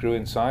and nuns grew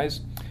in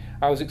size,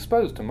 I was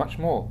exposed to much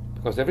more,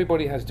 because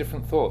everybody has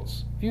different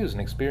thoughts, views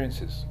and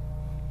experiences.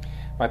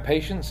 My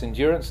patience,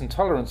 endurance and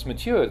tolerance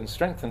matured and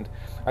strengthened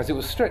as it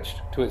was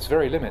stretched to its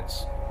very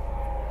limits.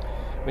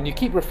 When you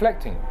keep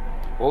reflecting,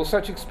 all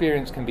such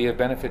experience can be of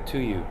benefit to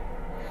you.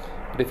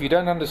 But if you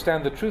don't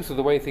understand the truth of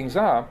the way things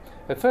are,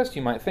 at first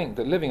you might think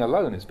that living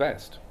alone is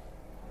best.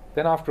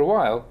 Then after a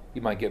while,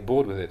 you might get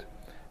bored with it.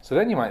 So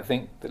then you might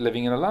think that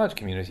living in a large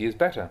community is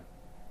better.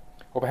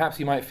 Or perhaps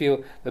you might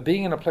feel that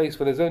being in a place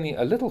where there's only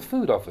a little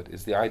food offered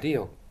is the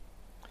ideal.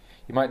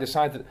 You might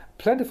decide that a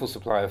plentiful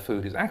supply of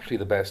food is actually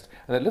the best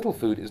and that little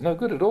food is no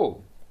good at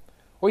all.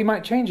 Or you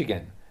might change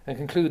again and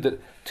conclude that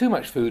too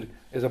much food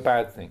is a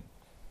bad thing.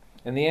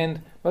 In the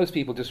end, most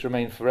people just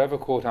remain forever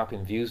caught up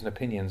in views and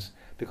opinions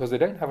because they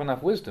don't have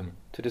enough wisdom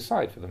to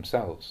decide for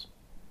themselves.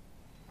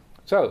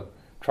 So,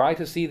 try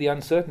to see the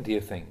uncertainty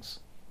of things.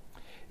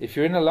 If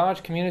you're in a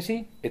large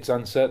community, it's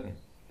uncertain.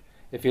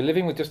 If you're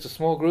living with just a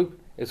small group,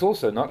 it's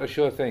also not a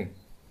sure thing.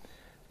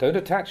 Don't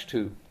attach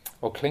to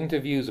or cling to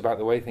views about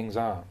the way things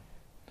are.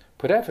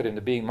 Put effort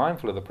into being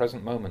mindful of the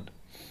present moment.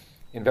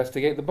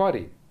 Investigate the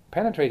body,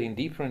 penetrating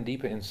deeper and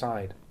deeper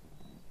inside.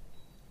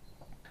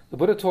 The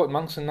Buddha taught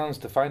monks and nuns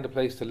to find a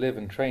place to live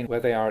and train where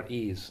they are at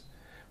ease,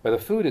 where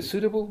the food is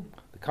suitable,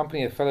 the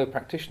company of fellow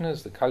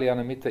practitioners, the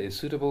Kalyanamitta is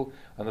suitable,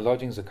 and the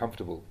lodgings are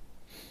comfortable.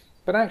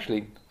 But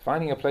actually,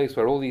 finding a place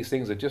where all these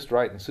things are just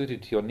right and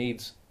suited to your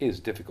needs is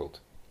difficult.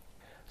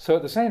 So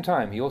at the same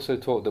time, he also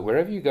taught that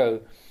wherever you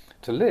go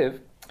to live,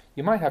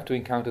 you might have to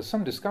encounter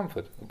some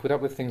discomfort and put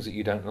up with things that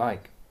you don't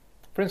like.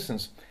 For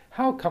instance,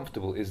 how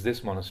comfortable is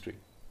this monastery?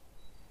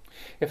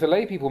 If the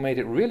lay people made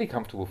it really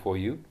comfortable for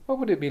you, what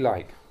would it be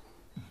like?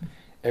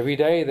 Every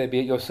day they'd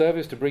be at your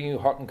service to bring you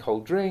hot and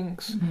cold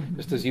drinks,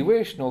 just as you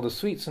wished, and all the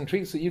sweets and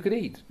treats that you could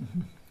eat.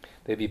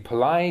 They'd be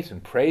polite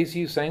and praise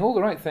you, saying all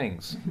the right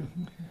things.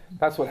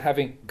 That's what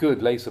having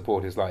good lay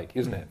support is like,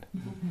 isn't it?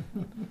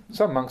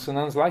 Some monks and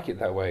nuns like it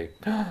that way.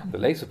 The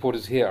lay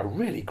supporters here are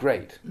really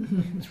great.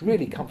 It's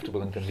really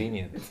comfortable and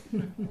convenient.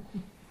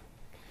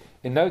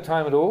 In no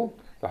time at all,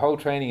 the whole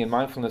training in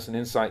mindfulness and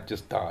insight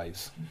just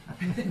dies.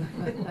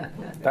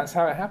 That's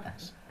how it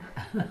happens.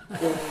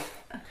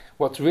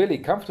 What's really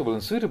comfortable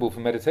and suitable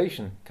for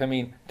meditation can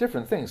mean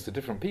different things to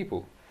different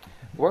people.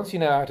 Once you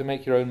know how to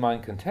make your own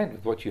mind content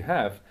with what you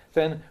have,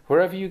 then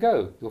wherever you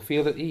go, you'll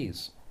feel at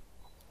ease.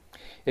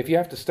 If you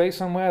have to stay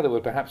somewhere that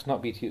would perhaps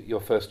not be your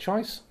first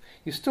choice,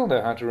 you still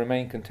know how to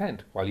remain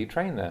content while you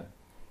train there.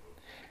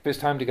 If it's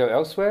time to go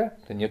elsewhere,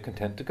 then you're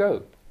content to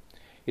go.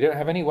 You don't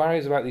have any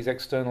worries about these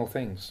external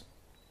things.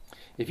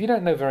 If you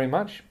don't know very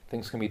much,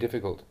 things can be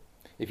difficult.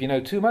 If you know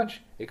too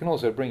much, it can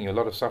also bring you a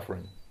lot of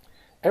suffering.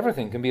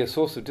 Everything can be a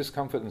source of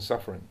discomfort and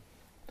suffering.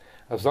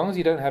 As long as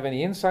you don't have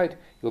any insight,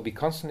 you'll be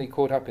constantly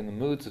caught up in the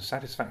moods of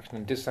satisfaction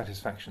and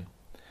dissatisfaction,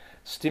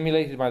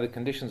 stimulated by the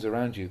conditions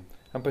around you,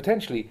 and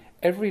potentially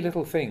every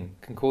little thing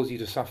can cause you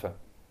to suffer.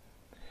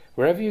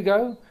 Wherever you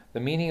go, the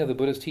meaning of the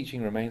Buddha's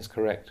teaching remains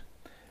correct,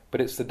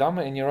 but it's the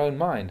Dhamma in your own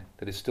mind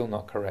that is still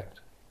not correct.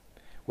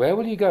 Where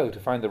will you go to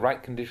find the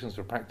right conditions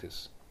for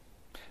practice?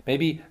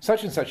 Maybe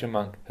such and such a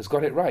monk has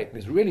got it right and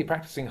is really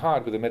practicing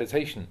hard with the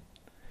meditation.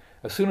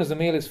 As soon as the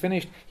meal is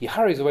finished, he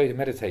hurries away to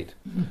meditate.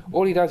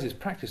 All he does is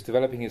practice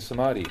developing his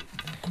samadhi.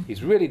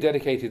 He's really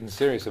dedicated and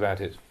serious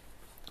about it.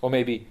 Or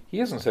maybe he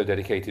isn't so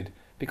dedicated,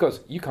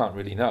 because you can't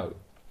really know.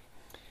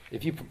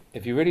 If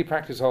you really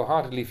practice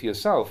wholeheartedly for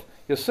yourself,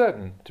 you're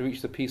certain to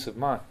reach peace of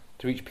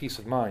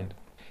mind.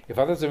 If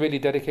others are really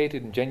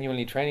dedicated and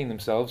genuinely training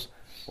themselves,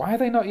 why are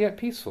they not yet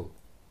peaceful?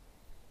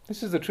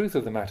 This is the truth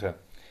of the matter.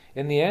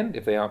 In the end,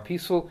 if they aren't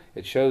peaceful,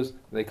 it shows that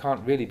they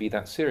can't really be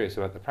that serious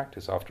about the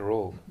practice after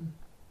all.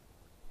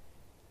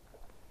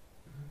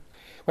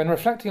 When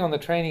reflecting on the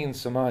training in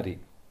samadhi,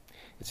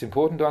 it's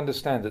important to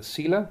understand that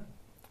sila,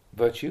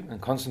 virtue,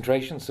 and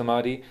concentration,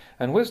 samadhi,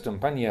 and wisdom,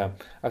 panya,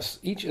 are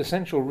each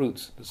essential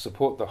roots that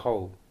support the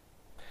whole.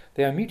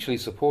 They are mutually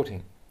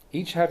supporting,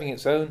 each having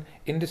its own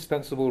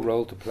indispensable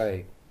role to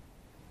play.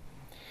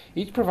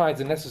 Each provides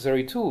a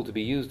necessary tool to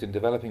be used in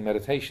developing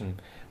meditation,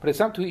 but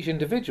it's up to each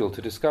individual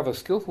to discover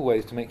skillful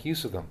ways to make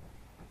use of them.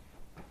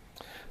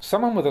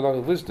 Someone with a lot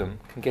of wisdom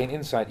can gain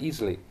insight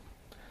easily.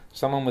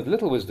 Someone with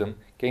little wisdom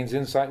gains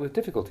insight with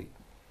difficulty.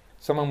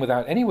 Someone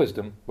without any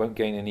wisdom won't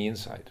gain any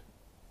insight.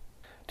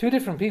 Two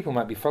different people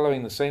might be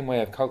following the same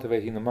way of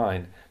cultivating the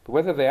mind, but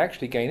whether they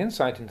actually gain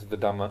insight into the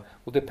Dhamma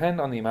will depend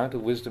on the amount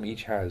of wisdom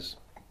each has.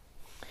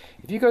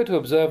 If you go to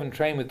observe and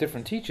train with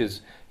different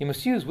teachers, you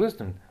must use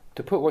wisdom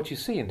to put what you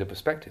see into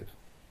perspective.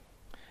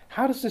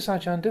 How does this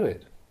Ajahn do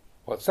it?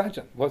 What's that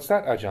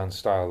Ajahn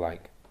style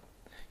like?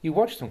 You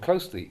watch them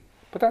closely,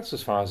 but that's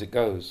as far as it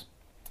goes.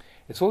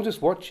 It's all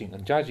just watching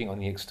and judging on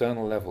the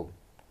external level.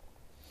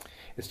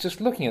 It's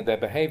just looking at their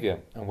behavior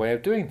and way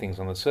of doing things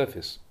on the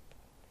surface.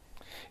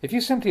 If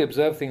you simply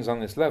observe things on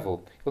this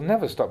level, you'll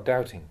never stop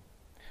doubting.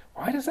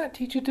 Why does that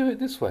teacher do it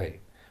this way?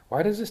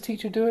 Why does this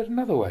teacher do it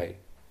another way?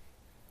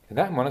 In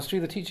that monastery,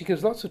 the teacher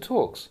gives lots of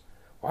talks.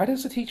 Why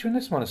does the teacher in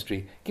this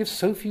monastery give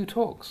so few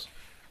talks?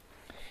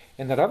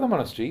 In that other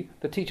monastery,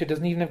 the teacher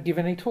doesn't even give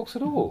any talks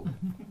at all.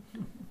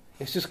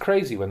 It's just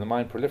crazy when the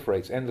mind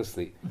proliferates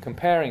endlessly,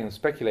 comparing and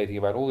speculating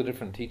about all the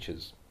different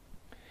teachers.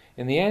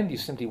 In the end, you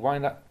simply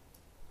wind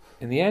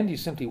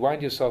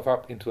yourself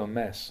up into a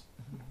mess.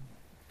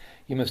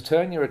 You must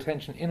turn your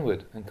attention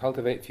inward and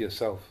cultivate for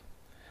yourself.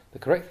 The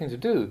correct thing to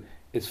do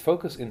is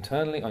focus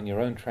internally on your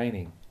own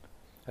training,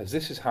 as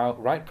this is how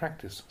right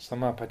practice,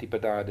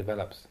 samapatipada,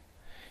 develops.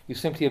 You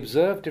simply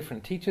observe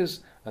different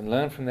teachers and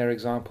learn from their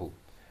example,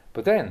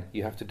 but then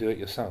you have to do it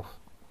yourself.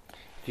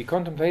 If you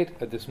contemplate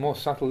at this more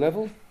subtle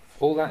level,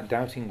 all that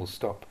doubting will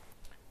stop.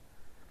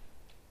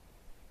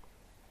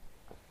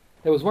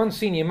 There was one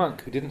senior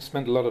monk who didn't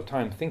spend a lot of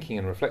time thinking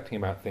and reflecting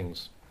about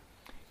things.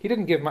 He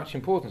didn't give much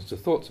importance to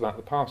thoughts about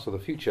the past or the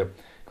future,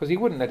 because he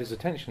wouldn't let his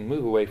attention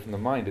move away from the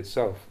mind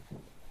itself.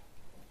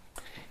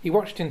 He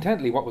watched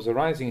intently what was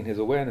arising in his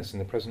awareness in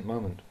the present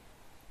moment.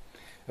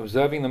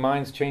 Observing the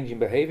mind's changing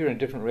behavior and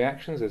different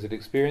reactions as it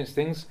experienced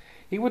things,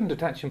 he wouldn't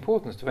attach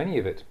importance to any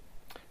of it,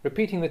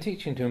 repeating the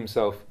teaching to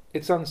himself,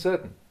 "It's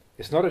uncertain,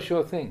 it's not a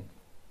sure thing."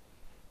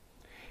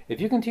 If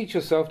you can teach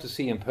yourself to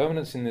see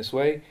impermanence in this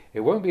way,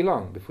 it won't be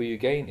long before you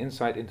gain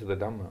insight into the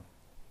Dhamma.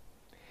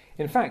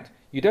 In fact,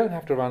 you don't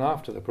have to run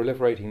after the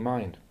proliferating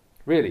mind.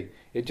 Really,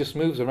 it just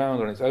moves around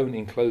on its own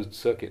enclosed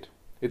circuit.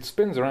 It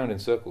spins around in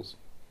circles.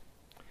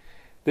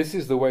 This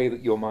is the way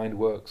that your mind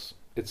works.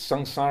 It's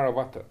samsara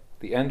vata,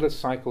 the endless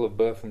cycle of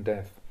birth and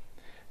death.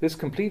 This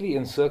completely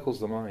encircles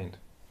the mind.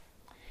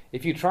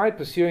 If you tried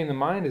pursuing the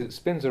mind as it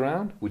spins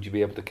around, would you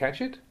be able to catch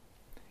it?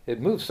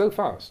 It moves so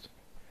fast.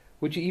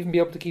 Would you even be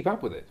able to keep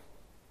up with it?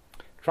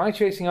 Try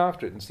chasing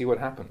after it and see what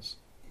happens.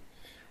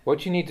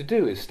 What you need to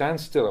do is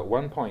stand still at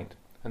one point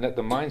and let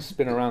the mind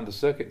spin around the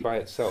circuit by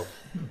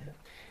itself.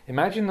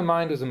 Imagine the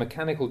mind as a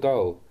mechanical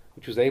doll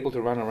which was able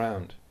to run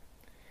around.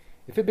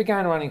 If it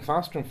began running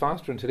faster and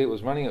faster until it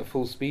was running at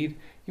full speed,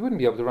 you wouldn't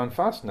be able to run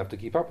fast enough to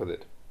keep up with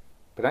it.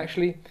 But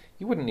actually,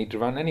 you wouldn't need to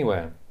run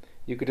anywhere.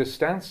 You could just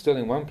stand still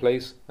in one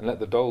place and let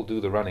the doll do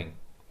the running.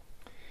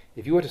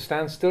 If you were to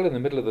stand still in the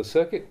middle of the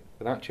circuit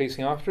without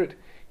chasing after it,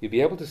 you'd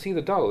be able to see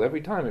the doll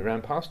every time it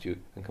ran past you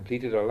and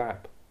completed a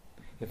lap.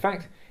 In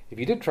fact, if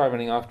you did try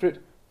running after it,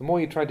 the more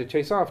you tried to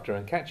chase after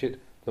and catch it,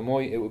 the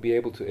more it would be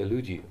able to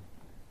elude you.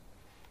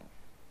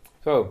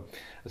 So,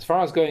 as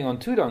far as going on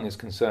Tudong is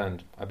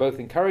concerned, I both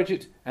encourage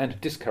it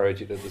and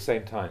discourage it at the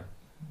same time.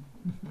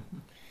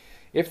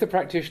 If the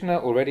practitioner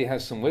already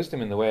has some wisdom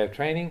in the way of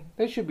training,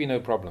 there should be no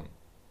problem.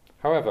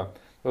 However,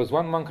 there was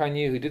one monk I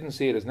knew who didn't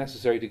see it as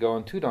necessary to go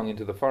on Tudong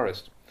into the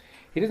forest.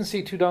 He didn't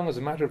see Tudong as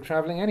a matter of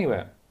travelling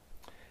anywhere.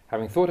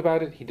 Having thought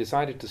about it, he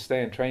decided to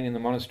stay and train in the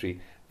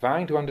monastery,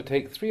 vowing to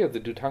undertake 3 of the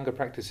Dhutanga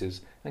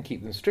practices and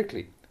keep them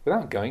strictly,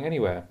 without going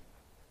anywhere.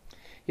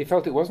 He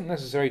felt it wasn't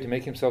necessary to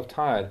make himself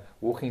tired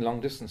walking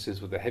long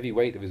distances with the heavy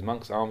weight of his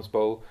monk's alms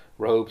bowl,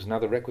 robes and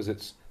other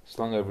requisites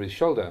slung over his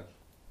shoulder.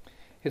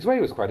 His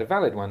way was quite a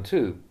valid one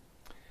too.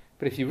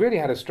 But if you really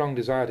had a strong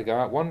desire to go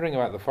out wandering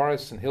about the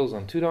forests and hills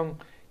on Tudong,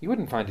 you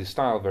wouldn't find his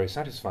style very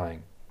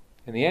satisfying.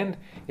 In the end,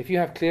 if you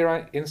have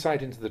clear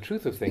insight into the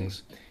truth of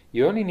things,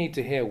 you only need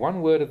to hear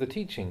one word of the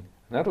teaching,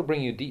 and that'll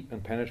bring you deep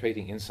and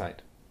penetrating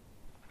insight.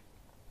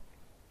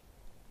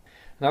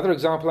 Another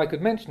example I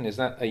could mention is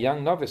that a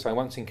young novice I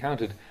once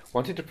encountered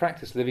wanted to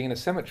practice living in a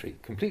cemetery,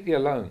 completely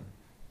alone.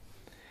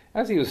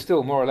 As he was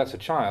still more or less a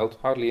child,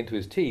 hardly into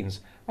his teens,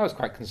 I was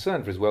quite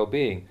concerned for his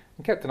well-being,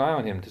 and kept an eye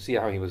on him to see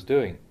how he was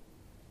doing.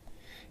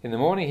 In the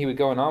morning he would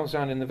go an alms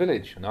round in the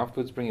village, and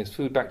afterwards bring his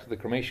food back to the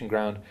cremation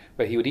ground,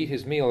 where he would eat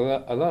his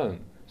meal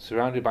alone,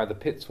 surrounded by the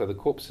pits where the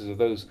corpses of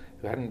those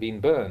who hadn't been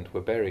burned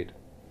were buried.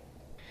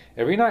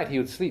 Every night he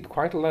would sleep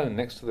quite alone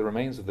next to the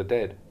remains of the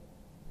dead.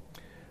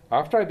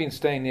 After I'd been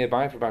staying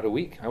nearby for about a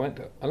week, I went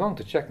along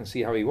to check and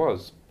see how he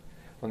was.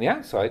 On the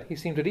outside, he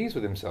seemed at ease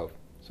with himself,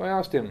 so I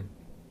asked him,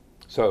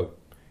 "So,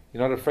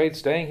 you're not afraid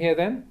staying here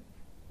then?"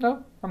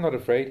 "No, I'm not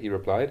afraid," he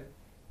replied.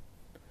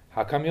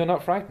 "How come you're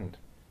not frightened?"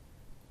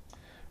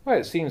 "Well,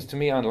 it seems to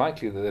me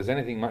unlikely that there's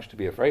anything much to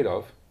be afraid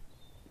of."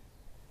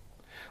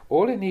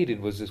 All it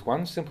needed was this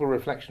one simple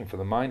reflection for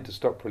the mind to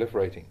stop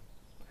proliferating.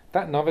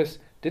 That novice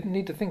didn't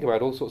need to think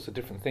about all sorts of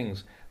different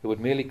things that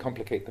would merely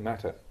complicate the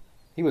matter.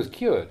 He was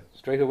cured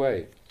straight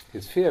away.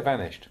 His fear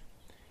vanished.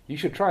 You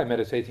should try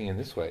meditating in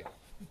this way.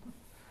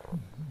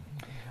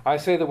 I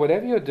say that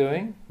whatever you're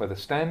doing, whether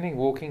standing,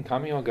 walking,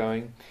 coming or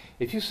going,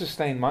 if you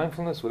sustain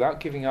mindfulness without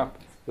giving up,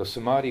 your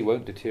samadhi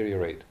won't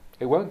deteriorate.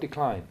 It won't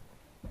decline.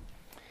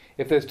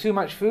 If there's too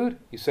much food,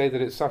 you say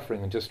that it's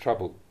suffering and just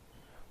trouble.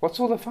 What's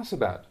all the fuss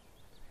about?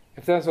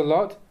 If there's a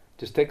lot,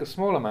 just take a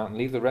small amount and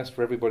leave the rest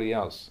for everybody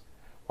else.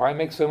 Why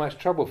make so much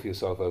trouble for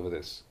yourself over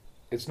this?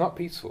 It's not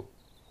peaceful.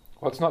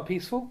 What's not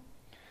peaceful?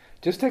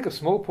 Just take a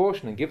small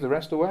portion and give the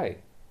rest away.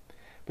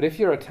 But if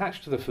you're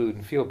attached to the food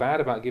and feel bad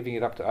about giving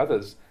it up to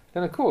others,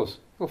 then of course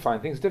you'll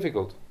find things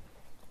difficult.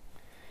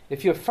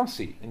 If you're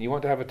fussy and you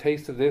want to have a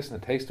taste of this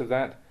and a taste of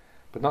that,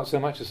 but not so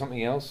much of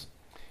something else,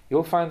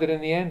 you'll find that in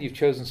the end you've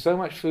chosen so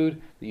much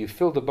food that you've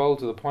filled the bowl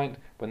to the point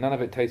where none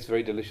of it tastes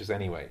very delicious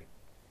anyway.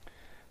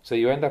 So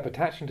you end up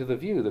attaching to the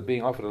view that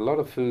being offered a lot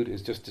of food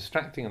is just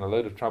distracting and a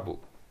load of trouble.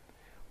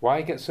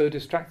 Why get so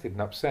distracted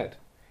and upset?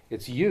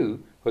 It's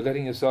you who are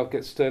letting yourself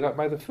get stirred up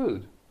by the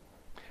food.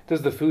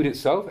 Does the food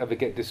itself ever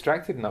get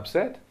distracted and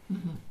upset?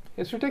 Mm-hmm.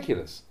 It's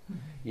ridiculous.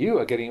 Mm-hmm. You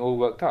are getting all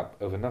worked up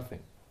over nothing.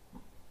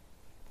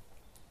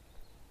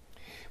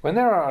 When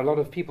there are a lot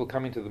of people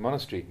coming to the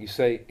monastery, you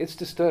say, "It's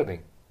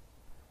disturbing."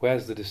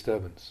 Where's the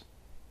disturbance?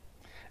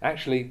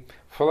 Actually,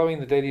 following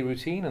the daily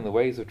routine and the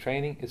ways of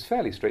training is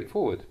fairly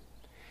straightforward.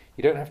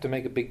 You don't have to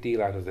make a big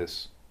deal out of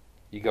this.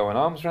 You go an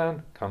alms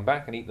round, come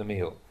back and eat the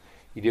meal.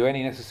 You do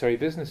any necessary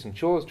business and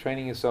chores,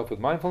 training yourself with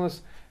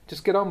mindfulness,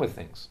 just get on with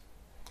things.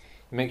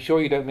 You make sure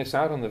you don't miss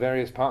out on the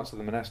various parts of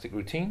the monastic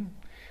routine.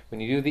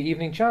 When you do the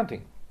evening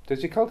chanting,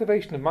 does your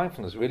cultivation of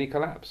mindfulness really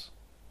collapse?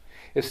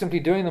 If simply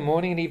doing the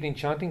morning and evening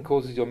chanting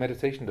causes your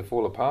meditation to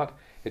fall apart,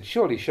 it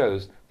surely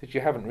shows that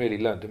you haven't really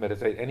learnt to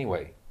meditate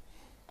anyway.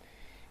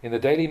 In the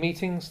daily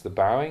meetings, the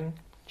bowing,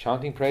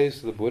 chanting praise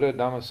to the Buddha,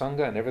 Dhamma,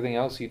 Sangha and everything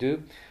else you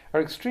do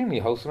are extremely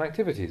wholesome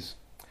activities.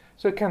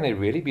 So can they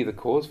really be the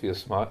cause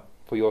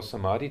for your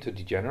samadhi to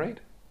degenerate?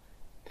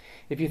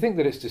 If you think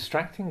that it's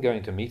distracting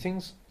going to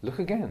meetings, look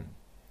again.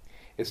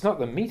 It's not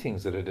the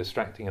meetings that are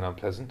distracting and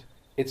unpleasant,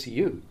 it's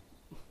you.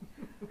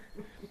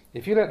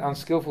 If you let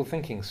unskillful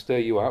thinking stir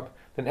you up,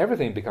 then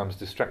everything becomes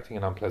distracting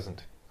and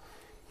unpleasant.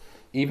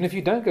 Even if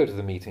you don't go to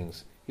the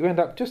meetings, you end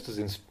up just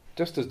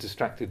as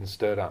distracted and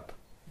stirred up.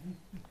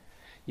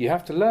 You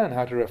have to learn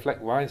how to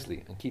reflect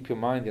wisely and keep your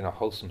mind in a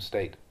wholesome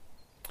state.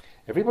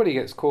 Everybody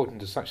gets caught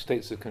into such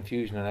states of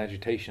confusion and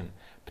agitation,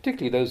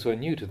 particularly those who are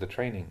new to the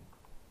training.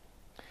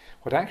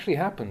 What actually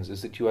happens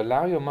is that you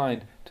allow your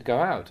mind to go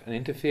out and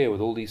interfere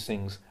with all these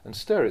things and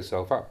stir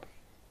itself up.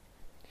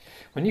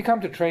 When you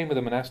come to train with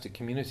a monastic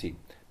community,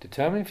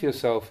 determine for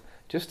yourself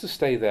just to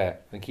stay there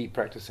and keep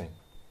practicing.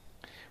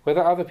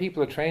 Whether other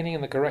people are training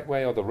in the correct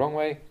way or the wrong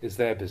way is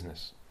their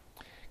business.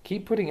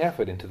 Keep putting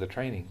effort into the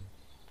training,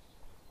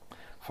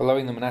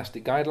 following the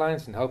monastic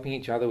guidelines and helping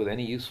each other with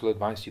any useful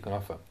advice you can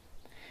offer.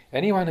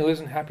 Anyone who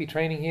isn't happy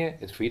training here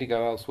is free to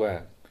go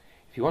elsewhere.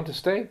 If you want to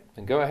stay,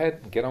 then go ahead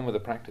and get on with the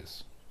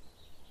practice.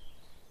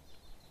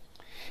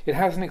 It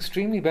has an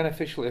extremely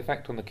beneficial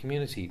effect on the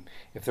community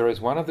if there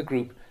is one of the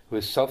group who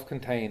is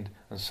self-contained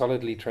and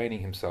solidly training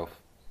himself.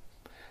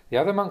 The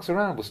other monks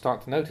around will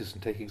start to notice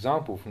and take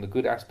example from the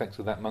good aspects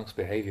of that monk's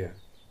behavior.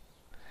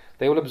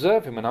 They will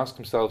observe him and ask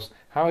themselves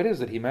how it is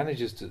that he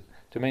manages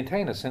to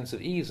maintain a sense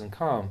of ease and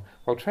calm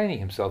while training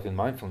himself in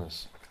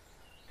mindfulness.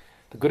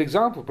 The good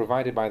example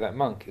provided by that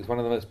monk is one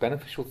of the most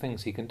beneficial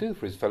things he can do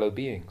for his fellow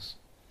beings.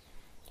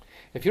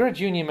 If you're a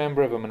junior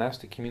member of a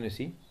monastic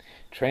community,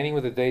 training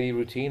with a daily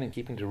routine and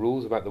keeping to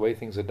rules about the way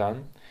things are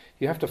done,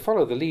 you have to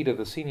follow the lead of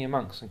the senior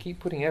monks and keep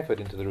putting effort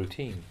into the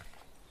routine.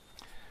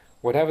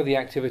 Whatever the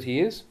activity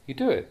is, you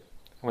do it,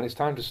 and when it's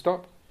time to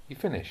stop, you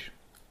finish.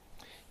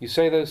 You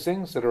say those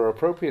things that are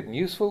appropriate and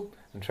useful,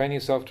 and train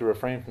yourself to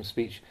refrain from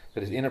speech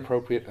that is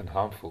inappropriate and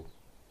harmful.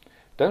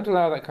 Don't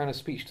allow that kind of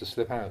speech to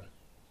slip out.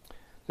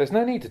 There's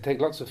no need to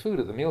take lots of food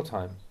at the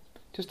mealtime.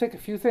 Just take a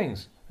few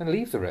things and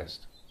leave the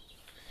rest.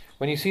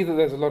 When you see that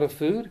there's a lot of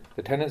food,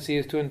 the tendency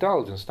is to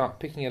indulge and start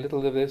picking a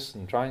little of this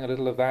and trying a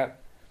little of that,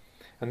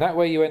 and that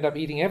way you end up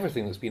eating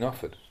everything that's been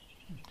offered.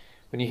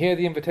 When you hear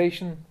the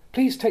invitation,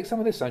 "Please take some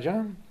of this,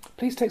 Ajahn.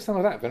 Please take some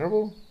of that,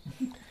 Venerable."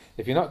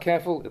 If you're not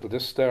careful, it'll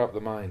just stir up the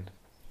mind.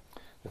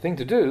 The thing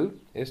to do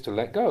is to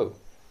let go.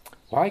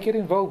 Why get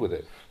involved with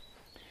it?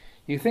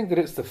 You think that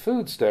it's the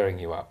food stirring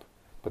you up,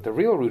 but the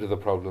real root of the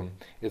problem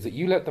is that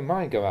you let the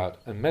mind go out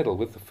and meddle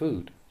with the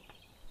food.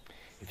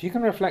 If you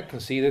can reflect and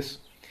see this,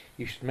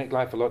 you should make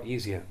life a lot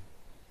easier.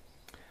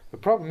 The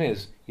problem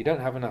is, you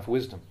don't have enough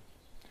wisdom.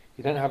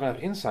 You don't have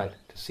enough insight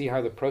to see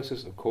how the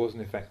process of cause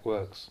and effect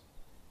works.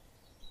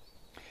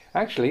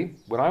 Actually,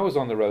 when I was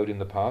on the road in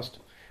the past,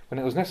 when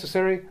it was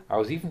necessary, I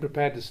was even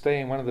prepared to stay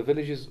in one of the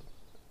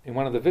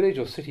village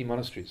or city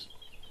monasteries.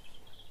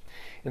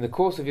 In the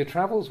course of your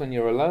travels, when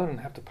you're alone and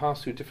have to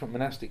pass through different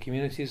monastic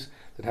communities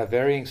that have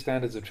varying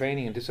standards of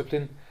training and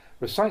discipline,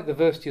 recite the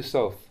verse to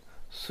yourself,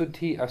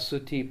 Suddhi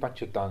asuddhi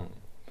pachatang.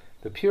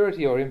 The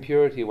purity or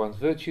impurity of one's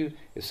virtue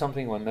is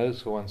something one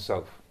knows for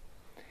oneself.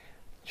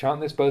 Chant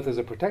this both as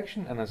a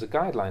protection and as a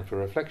guideline for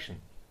reflection.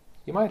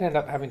 You might end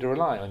up having to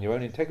rely on your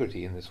own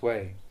integrity in this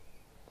way.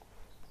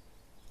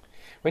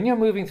 When you're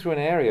moving through an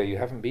area you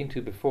haven't been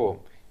to before,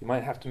 you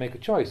might have to make a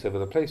choice over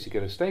the place you're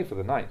going to stay for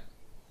the night.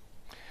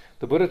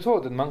 The Buddha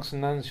taught that monks and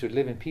nuns should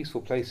live in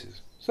peaceful places.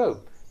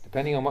 So,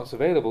 depending on what's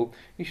available,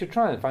 you should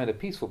try and find a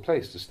peaceful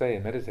place to stay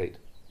and meditate.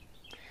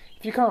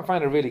 If you can't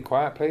find a really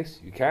quiet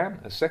place, you can,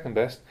 as second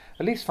best,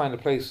 at least find a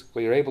place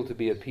where you're able to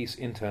be at peace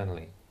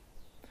internally.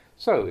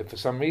 So, if for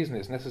some reason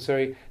it's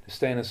necessary to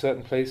stay in a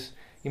certain place,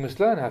 you must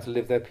learn how to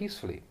live there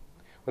peacefully,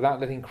 without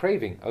letting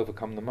craving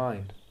overcome the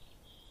mind.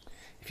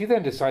 If you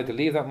then decide to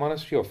leave that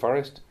monastery or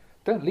forest,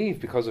 don't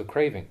leave because of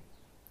craving.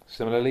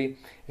 Similarly,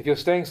 if you're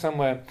staying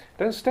somewhere,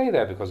 don't stay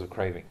there because of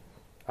craving.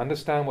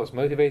 Understand what's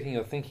motivating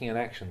your thinking and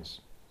actions.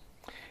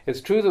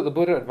 It's true that the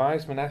Buddha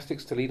advised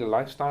monastics to lead a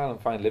lifestyle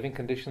and find living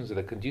conditions that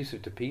are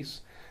conducive to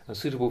peace and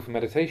suitable for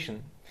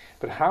meditation,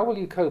 but how will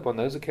you cope on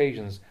those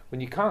occasions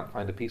when you can't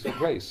find a peaceful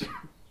place?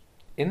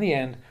 In the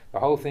end, the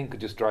whole thing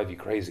could just drive you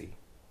crazy.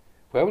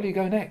 Where will you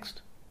go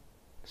next?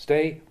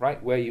 Stay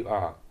right where you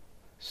are.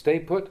 Stay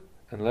put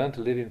and learn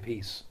to live in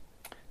peace.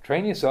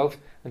 Train yourself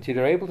until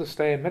you're able to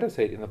stay and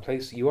meditate in the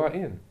place you are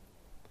in.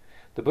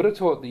 The Buddha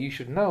taught that you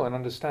should know and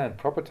understand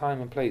proper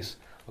time and place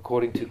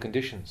according to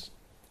conditions.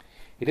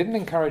 He didn't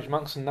encourage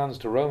monks and nuns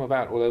to roam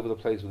about all over the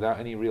place without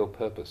any real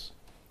purpose.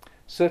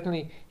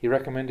 Certainly, he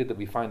recommended that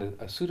we find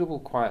a suitable,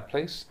 quiet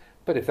place,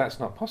 but if that's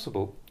not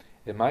possible,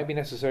 it might be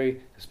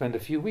necessary to spend a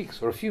few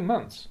weeks or a few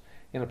months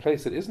in a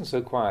place that isn't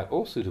so quiet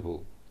or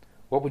suitable.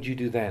 What would you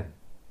do then?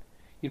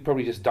 You'd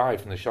probably just die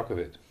from the shock of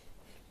it.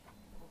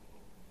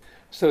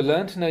 So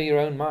learn to know your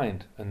own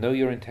mind and know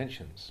your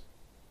intentions.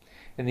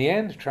 In the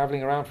end,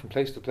 travelling around from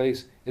place to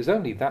place is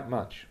only that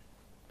much.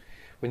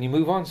 When you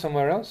move on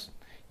somewhere else,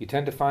 you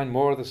tend to find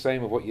more of the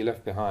same of what you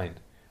left behind,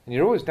 and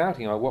you're always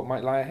doubting about what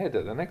might lie ahead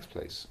at the next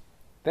place.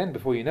 Then,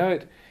 before you know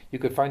it, you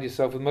could find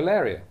yourself with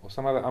malaria or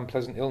some other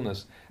unpleasant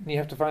illness, and you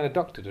have to find a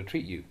doctor to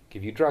treat you,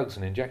 give you drugs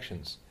and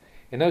injections.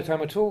 In no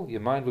time at all, your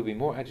mind will be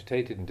more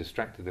agitated and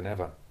distracted than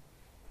ever.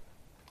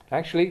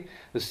 Actually,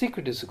 the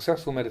secret to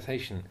successful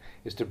meditation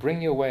is to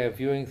bring your way of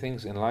viewing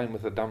things in line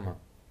with the Dhamma.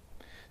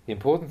 The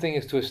important thing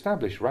is to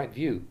establish right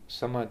view,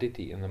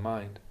 samadhi, in the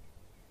mind.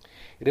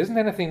 It isn't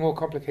anything more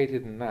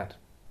complicated than that,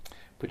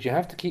 but you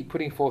have to keep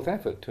putting forth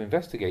effort to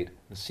investigate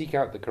and seek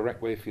out the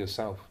correct way for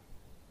yourself.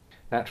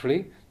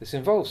 Naturally, this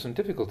involves some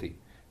difficulty,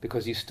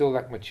 because you still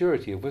lack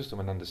maturity of wisdom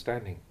and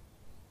understanding.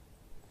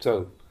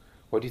 So,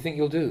 what do you think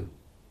you'll do?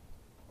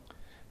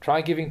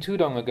 Try giving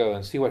Tudong a go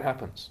and see what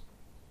happens.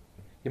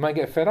 You might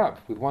get fed up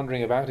with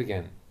wandering about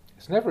again.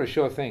 It's never a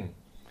sure thing.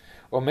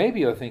 Or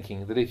maybe you're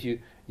thinking that if you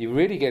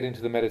really get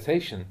into the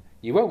meditation,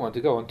 you won't want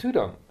to go on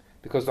Tudong,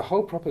 because the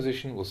whole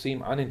proposition will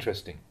seem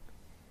uninteresting.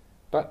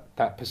 But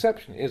that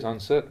perception is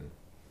uncertain.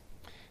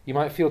 You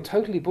might feel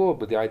totally bored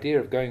with the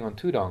idea of going on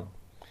Tudong,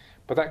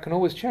 but that can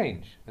always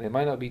change, and it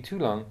might not be too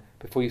long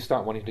before you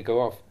start wanting to go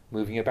off,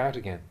 moving about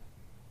again.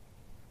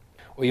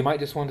 Or you might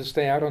just want to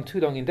stay out on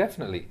Tudong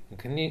indefinitely and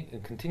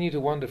continue to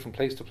wander from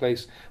place to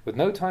place with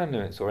no time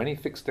limits or any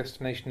fixed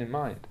destination in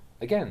mind.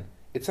 Again,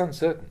 it's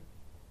uncertain.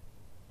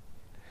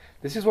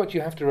 This is what you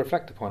have to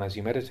reflect upon as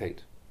you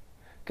meditate.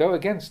 Go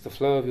against the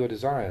flow of your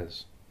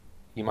desires.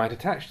 You might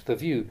attach to the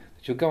view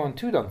that you'll go on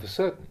Tudong for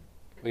certain,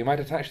 or you might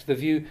attach to the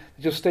view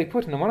that you'll stay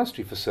put in a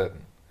monastery for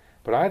certain.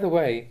 But either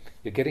way,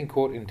 you're getting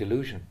caught in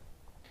delusion.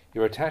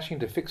 You're attaching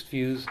to fixed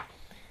views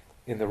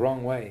in the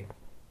wrong way.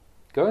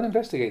 Go and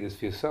investigate this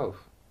for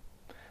yourself.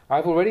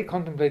 I've already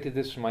contemplated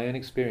this from my own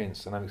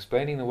experience, and I'm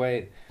explaining the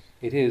way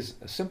it is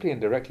as simply and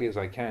directly as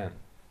I can.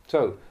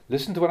 So,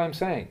 listen to what I'm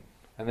saying,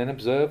 and then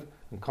observe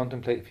and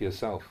contemplate for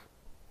yourself.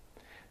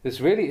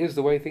 This really is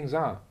the way things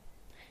are.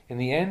 In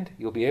the end,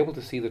 you'll be able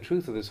to see the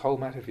truth of this whole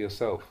matter for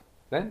yourself.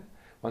 Then,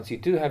 once you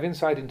do have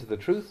insight into the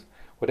truth,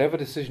 whatever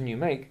decision you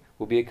make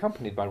will be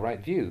accompanied by right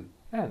view,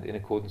 and in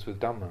accordance with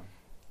Dhamma.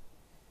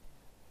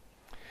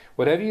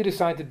 Whatever you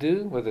decide to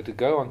do, whether to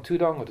go on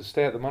Tudong or to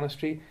stay at the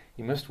monastery,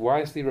 you must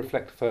wisely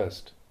reflect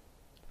first.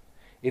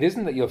 It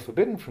isn't that you're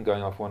forbidden from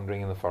going off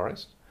wandering in the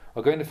forest,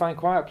 or going to find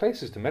quiet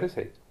places to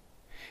meditate.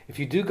 If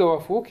you do go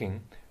off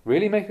walking,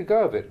 really make a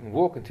go of it and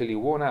walk until you're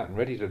worn out and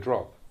ready to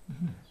drop.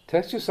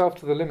 Test yourself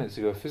to the limits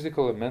of your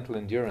physical and mental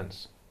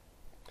endurance.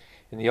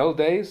 In the old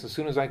days, as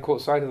soon as I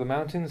caught sight of the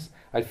mountains,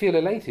 I'd feel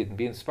elated and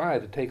be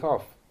inspired to take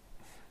off.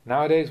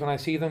 Nowadays, when I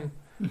see them,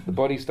 the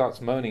body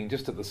starts moaning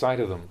just at the sight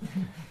of them,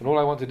 and all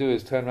I want to do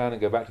is turn around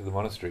and go back to the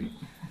monastery.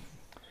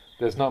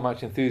 There's not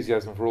much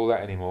enthusiasm for all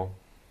that anymore.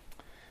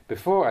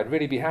 Before, I'd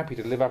really be happy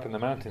to live up in the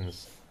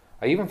mountains.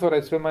 I even thought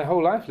I'd spend my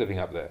whole life living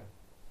up there.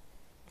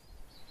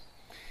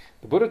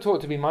 The Buddha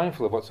taught to be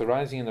mindful of what's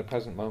arising in the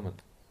present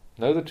moment.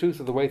 Know the truth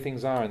of the way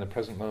things are in the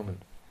present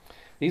moment.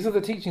 These are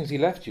the teachings he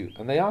left you,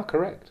 and they are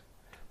correct.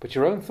 But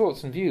your own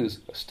thoughts and views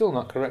are still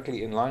not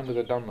correctly in line with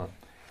the Dhamma,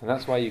 and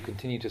that's why you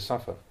continue to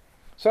suffer.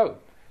 So,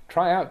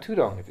 try out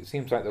Tudong if it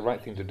seems like the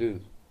right thing to do.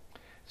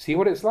 See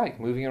what it's like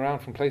moving around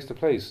from place to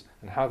place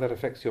and how that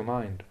affects your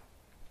mind.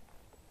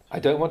 I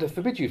don't want to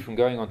forbid you from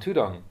going on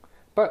Tudong,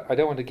 but I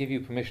don't want to give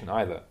you permission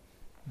either.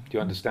 Do you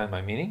understand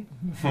my meaning?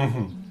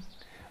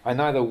 I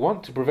neither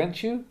want to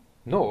prevent you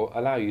nor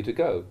allow you to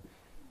go.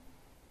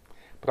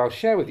 But I'll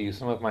share with you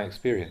some of my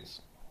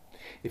experience.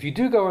 If you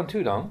do go on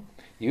Tudong,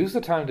 use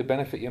the time to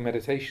benefit your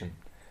meditation.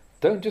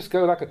 Don't just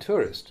go like a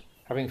tourist,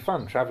 having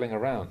fun travelling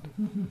around.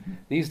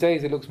 These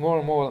days it looks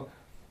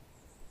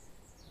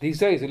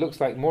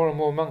like more and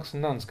more monks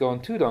and nuns go on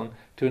Tudong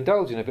to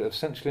indulge in a bit of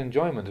sensual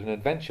enjoyment and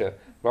adventure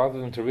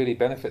rather than to really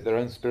benefit their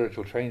own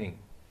spiritual training.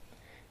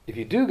 If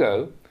you do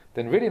go,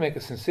 then really make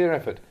a sincere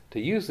effort to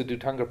use the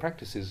Dhutanga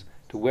practices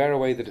to wear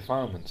away the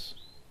defilements.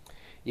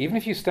 Even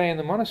if you stay in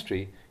the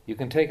monastery, you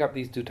can take up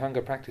these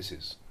Dhutanga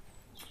practices.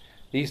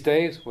 These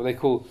days, what they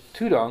call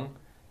Tudong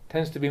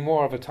tends to be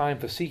more of a time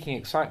for seeking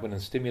excitement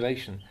and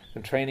stimulation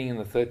than training in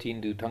the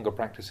 13 Dhutanga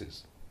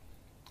practices.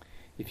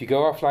 If you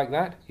go off like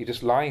that, you're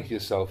just lying to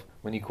yourself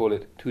when you call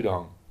it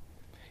Tudong.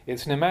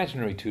 It's an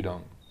imaginary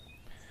Tudong.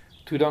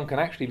 Tudong can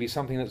actually be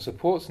something that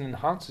supports and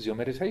enhances your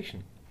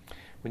meditation.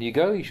 When you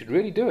go, you should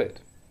really do it.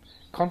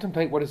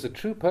 Contemplate what is the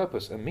true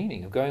purpose and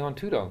meaning of going on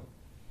Tudong.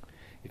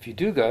 If you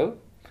do go,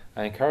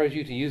 I encourage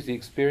you to use the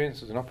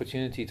experience as an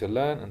opportunity to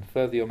learn and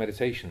further your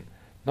meditation,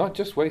 not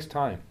just waste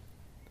time.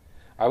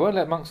 I won't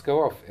let monks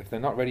go off if they're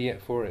not ready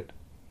yet for it.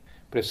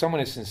 But if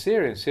someone is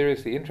sincere and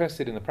seriously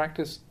interested in the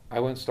practice, I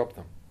won't stop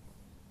them.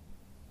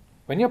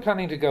 When you're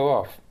planning to go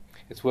off,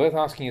 it's worth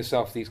asking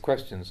yourself these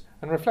questions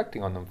and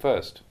reflecting on them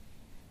first.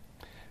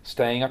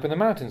 Staying up in the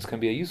mountains can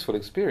be a useful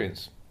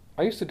experience.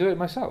 I used to do it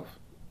myself.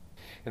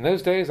 In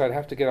those days I'd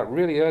have to get up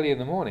really early in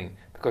the morning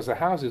because the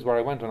houses where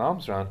I went on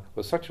alms round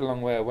were such a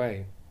long way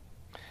away.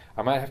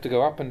 I might have to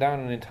go up and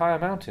down an entire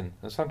mountain,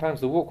 and sometimes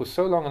the walk was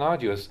so long and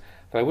arduous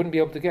that I wouldn't be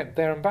able to get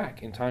there and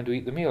back in time to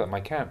eat the meal at my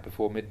camp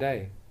before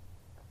midday.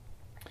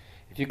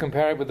 If you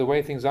compare it with the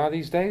way things are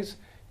these days,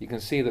 you can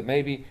see that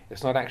maybe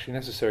it's not actually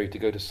necessary to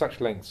go to such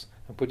lengths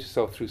and put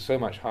yourself through so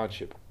much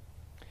hardship.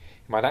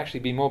 It might actually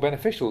be more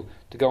beneficial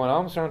to go on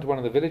alms round to one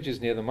of the villages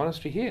near the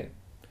monastery here,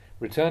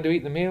 return to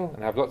eat the meal,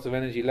 and have lots of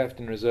energy left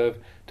in reserve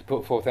to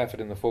put forth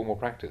effort in the formal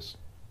practice.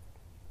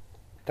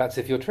 That's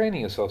if you're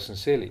training yourself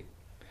sincerely.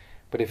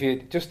 But if you're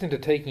just into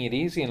taking it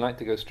easy and like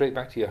to go straight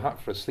back to your hut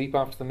for a sleep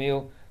after the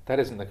meal, that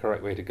isn't the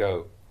correct way to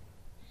go.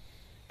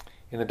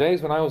 In the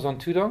days when I was on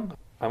Tudong,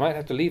 I might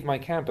have to leave my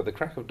camp at the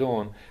crack of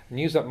dawn and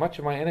use up much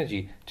of my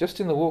energy just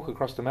in the walk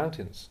across the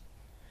mountains.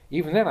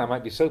 Even then I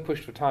might be so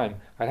pushed for time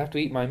I'd have to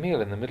eat my meal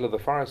in the middle of the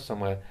forest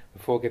somewhere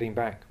before getting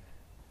back.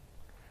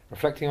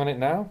 Reflecting on it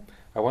now,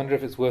 I wonder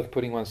if it's worth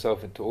putting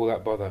oneself into all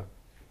that bother.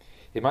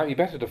 It might be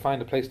better to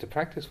find a place to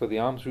practice where the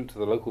alms route to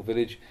the local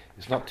village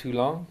is not too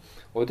long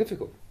or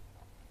difficult,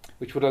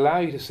 which would allow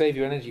you to save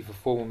your energy for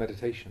formal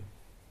meditation.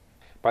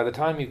 By the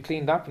time you've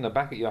cleaned up and are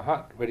back at your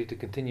hut, ready to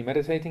continue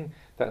meditating,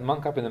 that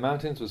monk up in the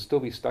mountains would still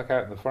be stuck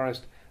out in the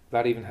forest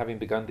without even having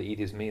begun to eat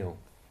his meal.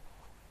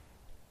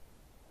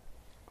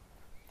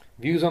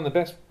 Views on the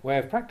best way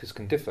of practice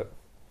can differ.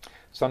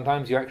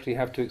 Sometimes you actually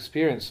have to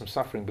experience some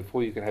suffering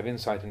before you can have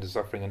insight into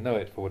suffering and know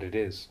it for what it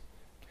is.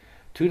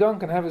 Tudong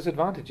can have its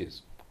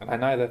advantages, and I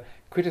neither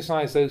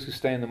criticize those who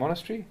stay in the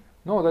monastery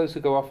nor those who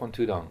go off on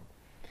Tudong,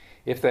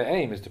 if their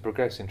aim is to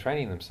progress in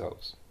training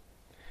themselves.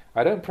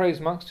 I don't praise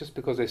monks just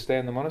because they stay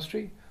in the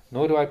monastery,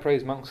 nor do I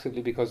praise monks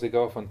simply because they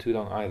go off on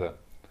Tudong either.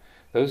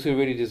 Those who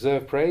really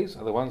deserve praise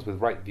are the ones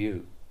with right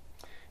view.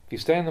 If you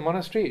stay in the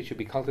monastery,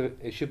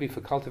 it should be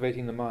for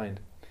cultivating the mind.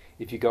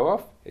 If you go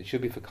off, it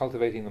should be for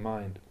cultivating the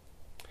mind.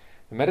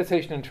 The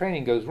meditation and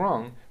training goes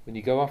wrong when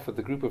you go off with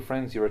the group of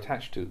friends you're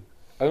attached to,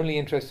 only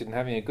interested in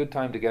having a good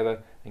time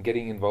together and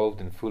getting involved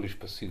in foolish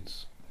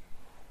pursuits.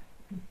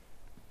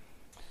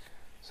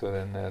 So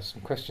then there's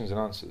some questions and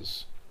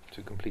answers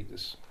to complete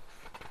this.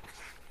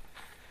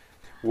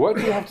 What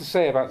do you have to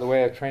say about the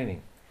way of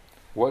training?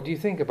 What do you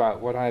think about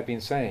what I have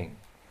been saying?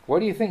 What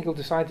do you think you'll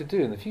decide to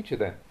do in the future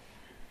then?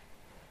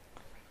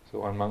 So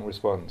one monk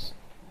responds,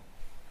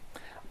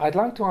 I'd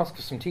like to ask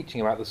for some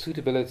teaching about the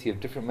suitability of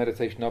different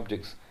meditation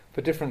objects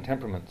for different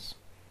temperaments.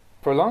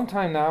 For a long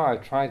time now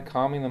I've tried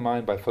calming the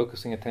mind by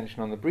focusing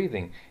attention on the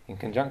breathing in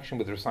conjunction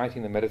with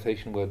reciting the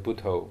meditation word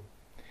Buddho.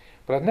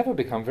 But I've never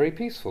become very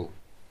peaceful.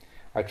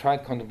 I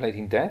tried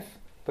contemplating death,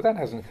 but that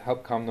hasn't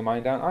helped calm the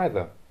mind down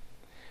either.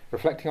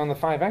 Reflecting on the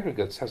 5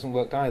 aggregates hasn't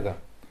worked either.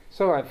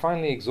 So I've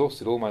finally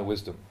exhausted all my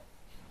wisdom.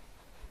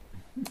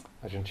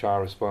 Ajahn Chah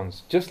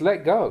responds, just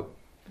let go.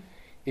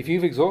 If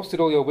you've exhausted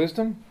all your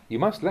wisdom, you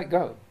must let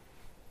go.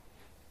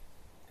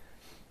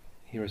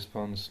 He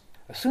responds,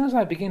 as soon as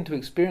I begin to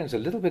experience a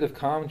little bit of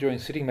calm during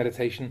sitting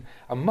meditation,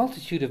 a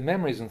multitude of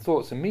memories and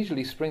thoughts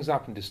immediately springs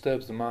up and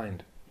disturbs the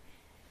mind.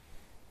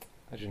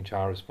 Ajahn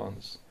Chah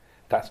responds,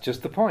 that's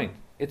just the point.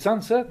 It's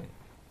uncertain.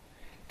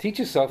 Teach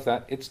yourself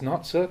that it's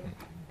not certain.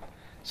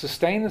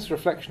 Sustain this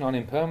reflection on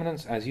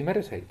impermanence as you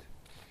meditate.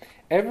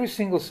 Every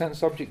single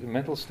sense object and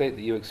mental state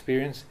that you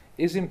experience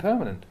is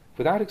impermanent,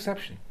 without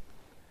exception.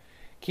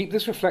 Keep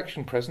this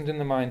reflection present in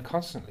the mind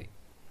constantly.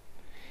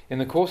 In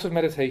the course of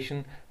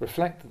meditation,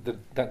 reflect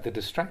that the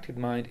distracted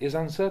mind is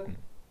uncertain.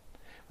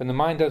 When the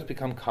mind does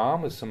become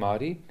calm with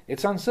samadhi,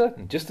 it's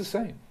uncertain, just the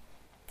same.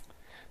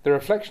 The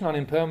reflection on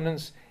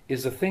impermanence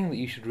is the thing that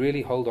you should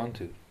really hold on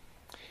to.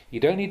 You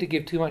don't need to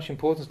give too much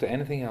importance to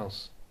anything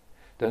else.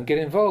 Don't get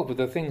involved with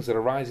the things that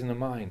arise in the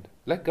mind.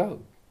 Let go.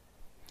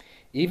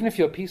 Even if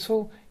you're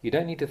peaceful, you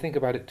don't need to think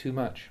about it too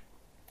much.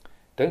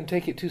 Don't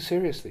take it too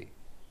seriously.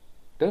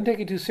 Don't take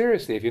it too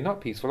seriously if you're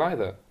not peaceful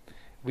either.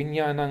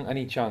 Vinyanang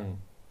anicang.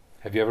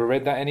 Have you ever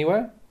read that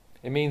anywhere?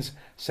 It means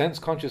sense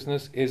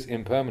consciousness is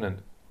impermanent.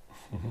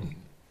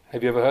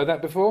 Have you ever heard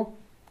that before?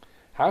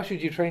 How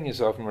should you train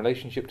yourself in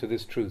relationship to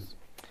this truth?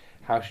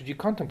 How should you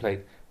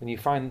contemplate when you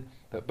find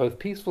that both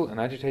peaceful and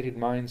agitated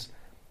mind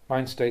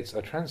states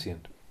are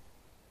transient?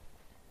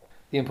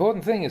 The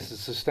important thing is to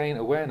sustain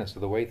awareness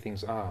of the way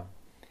things are.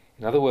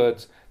 In other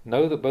words,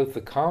 know that both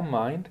the calm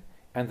mind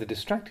and the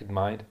distracted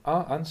mind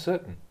are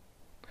uncertain.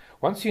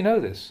 Once you know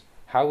this,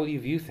 how will you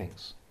view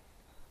things?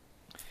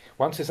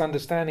 Once this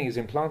understanding is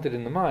implanted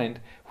in the mind,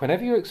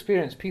 whenever you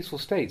experience peaceful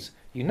states,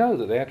 you know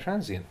that they are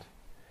transient.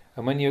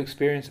 And when you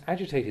experience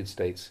agitated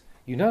states,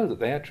 you know that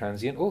they are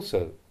transient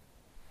also.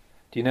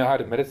 Do you know how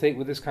to meditate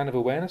with this kind of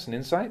awareness and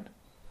insight?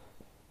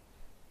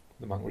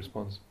 The monk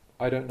responds,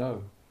 I don't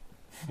know.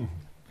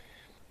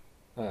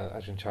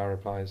 Ajahn Chah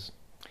replies,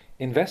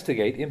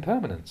 investigate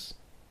impermanence.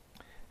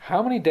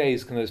 How many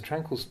days can those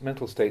tranquil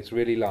mental states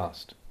really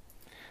last?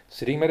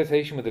 Sitting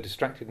meditation with a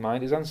distracted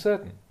mind is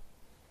uncertain.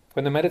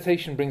 When the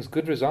meditation brings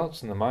good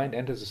results and the mind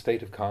enters a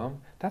state of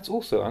calm, that's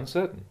also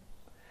uncertain.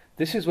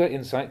 This is where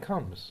insight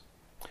comes.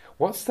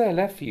 What's there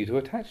left for you to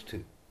attach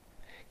to?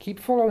 Keep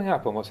following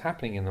up on what's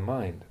happening in the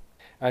mind.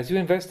 As you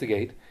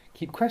investigate,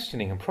 keep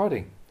questioning and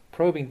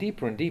probing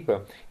deeper and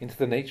deeper into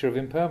the nature of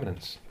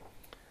impermanence.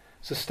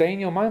 Sustain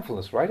your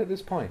mindfulness right at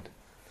this point.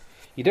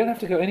 You don't have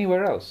to go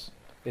anywhere else.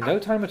 In no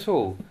time at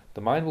all,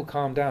 the mind will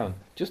calm down,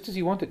 just as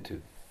you want it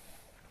to.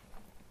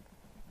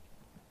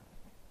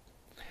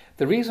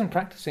 The reason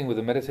practicing with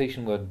the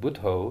meditation word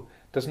Buddho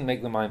doesn't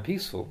make the mind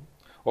peaceful,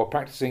 or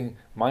practicing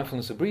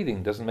mindfulness of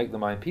breathing doesn't make the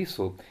mind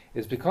peaceful,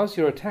 is because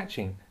you're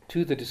attaching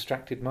to the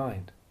distracted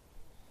mind.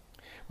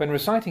 When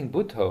reciting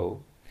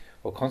Buddho,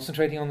 or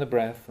concentrating on the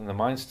breath and the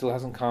mind still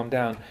hasn't calmed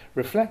down,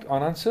 reflect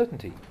on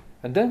uncertainty,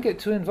 and don't get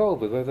too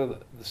involved with whether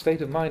the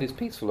state of mind is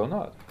peaceful or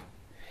not.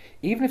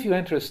 Even if you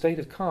enter a state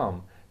of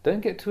calm,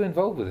 don't get too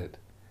involved with it,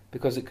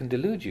 because it can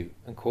delude you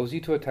and cause you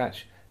to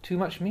attach too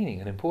much meaning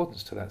and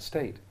importance to that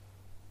state.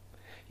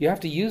 You have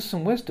to use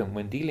some wisdom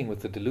when dealing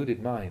with the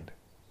deluded mind.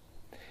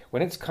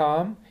 When it's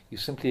calm, you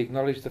simply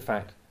acknowledge the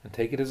fact and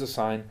take it as a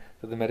sign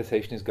that the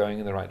meditation is going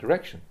in the right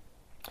direction.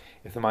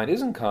 If the mind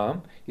isn't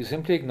calm, you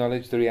simply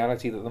acknowledge the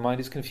reality that the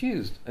mind is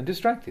confused and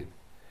distracted.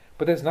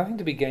 But there's nothing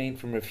to be gained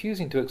from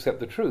refusing to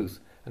accept the truth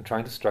and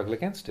trying to struggle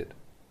against it.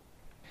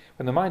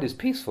 When the mind is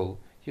peaceful,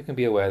 you can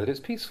be aware that it's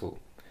peaceful,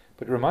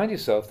 but remind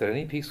yourself that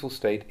any peaceful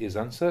state is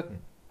uncertain.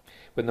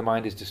 When the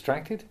mind is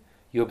distracted,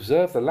 you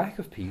observe the lack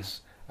of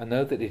peace and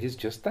know that it is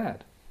just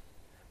that.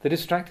 The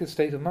distracted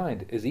state of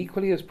mind is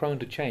equally as prone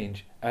to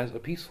change as a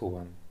peaceful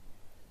one.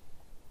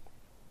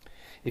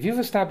 If you've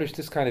established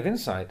this kind of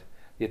insight,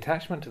 the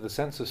attachment to the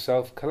sense of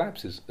self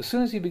collapses as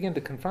soon as you begin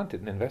to confront it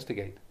and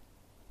investigate.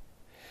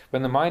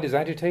 When the mind is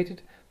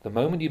agitated, the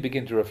moment you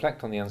begin to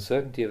reflect on the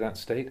uncertainty of that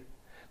state,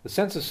 the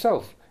sense of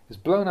self is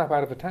blown up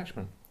out of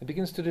attachment and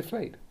begins to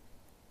deflate.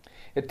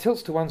 It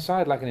tilts to one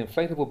side like an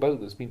inflatable boat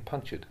that's been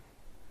punctured.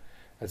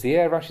 As the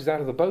air rushes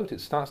out of the boat, it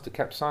starts to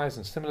capsize,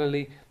 and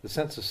similarly, the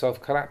sense of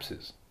self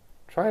collapses.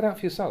 Try it out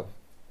for yourself.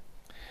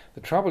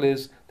 The trouble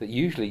is that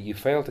usually you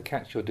fail to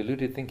catch your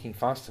deluded thinking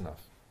fast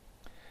enough.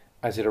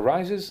 As it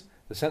arises,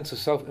 the sense of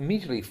self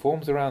immediately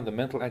forms around the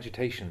mental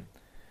agitation,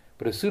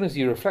 but as soon as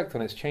you reflect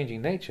on its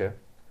changing nature,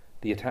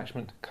 the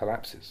attachment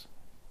collapses.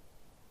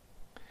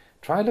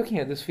 Try looking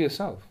at this for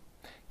yourself.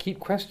 Keep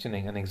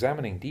questioning and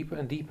examining deeper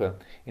and deeper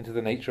into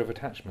the nature of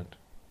attachment.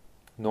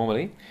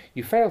 Normally,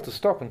 you fail to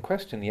stop and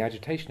question the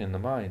agitation in the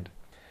mind,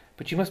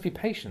 but you must be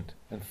patient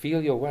and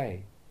feel your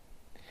way.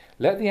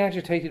 Let the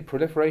agitated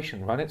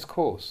proliferation run its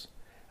course,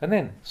 and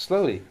then,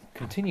 slowly,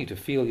 continue to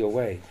feel your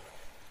way.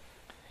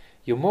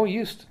 You're more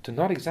used to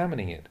not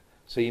examining it,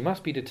 so you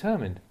must be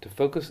determined to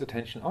focus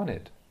attention on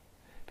it.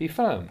 Be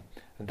firm,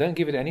 and don't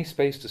give it any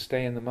space to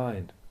stay in the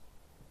mind.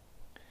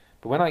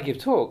 But when I give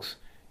talks,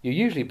 you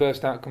usually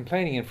burst out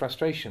complaining in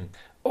frustration.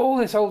 All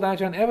this old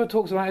Ajahn ever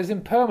talks about is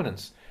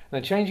impermanence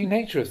and the changing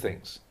nature of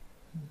things.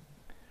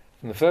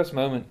 From the first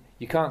moment,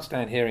 you can't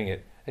stand hearing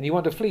it, and you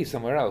want to flee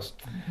somewhere else.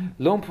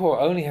 Luang Por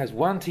only has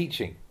one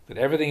teaching, that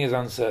everything is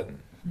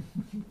uncertain.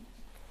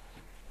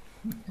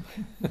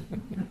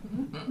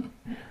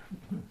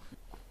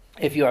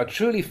 If you are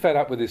truly fed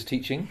up with this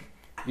teaching,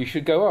 you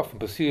should go off and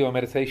pursue your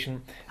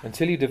meditation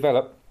until you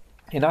develop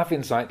enough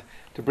insight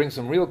to bring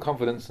some real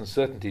confidence and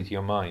certainty to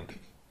your mind.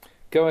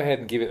 Go ahead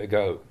and give it a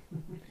go.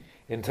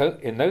 In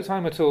no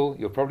time at all,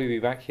 you'll probably be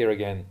back here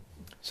again.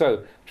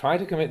 So, try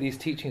to commit these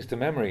teachings to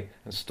memory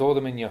and store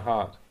them in your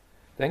heart.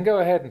 Then go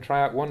ahead and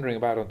try out wandering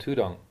about on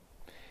Tudong.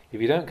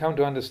 If you don't come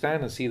to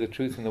understand and see the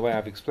truth in the way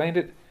I've explained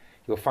it,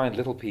 you'll find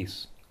little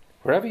peace.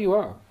 Wherever you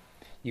are,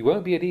 you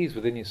won't be at ease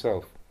within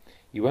yourself.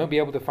 You won't be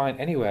able to find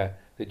anywhere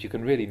that you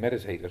can really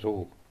meditate at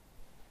all.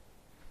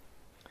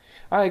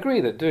 I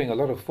agree that doing a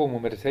lot of formal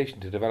meditation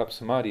to develop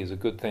samadhi is a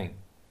good thing.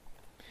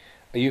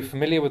 Are you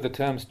familiar with the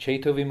terms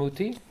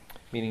Ch54,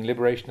 meaning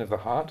liberation of the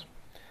heart,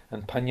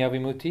 and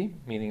Panya-vimutti,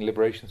 meaning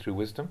liberation through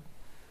wisdom?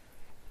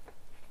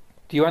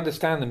 Do you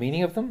understand the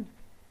meaning of them?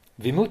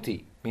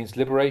 Vimutti means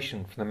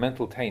liberation from the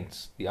mental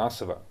taints, the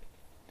asava.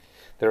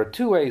 There are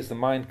two ways the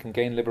mind can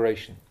gain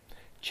liberation.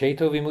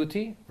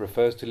 Ch54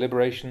 refers to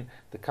liberation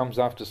that comes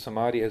after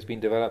samadhi has been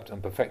developed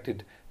and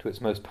perfected to its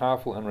most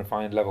powerful and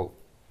refined level.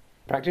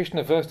 The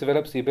practitioner first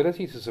develops the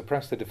ability to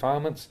suppress the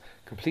defilements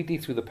completely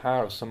through the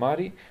power of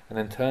samadhi, and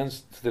then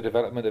turns to the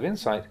development of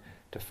insight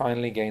to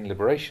finally gain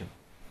liberation.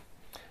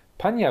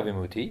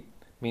 Panya-vimutti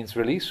means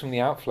release from the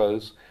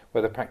outflows,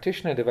 where the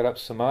practitioner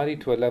develops samadhi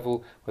to a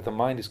level where the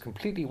mind is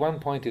completely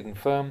one-pointed and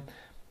firm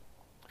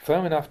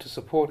enough to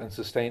support and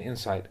sustain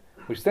insight,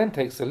 which then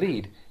takes the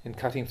lead in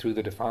cutting through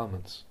the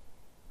defilements.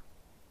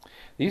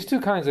 These two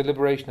kinds of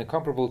liberation are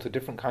comparable to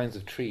different kinds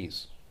of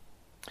trees.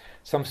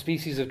 Some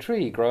species of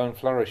tree grow and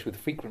flourish with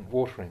frequent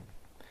watering.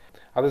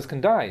 Others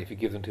can die if you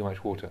give them too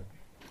much water.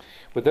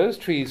 With those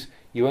trees,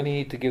 you only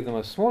need to give them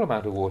a small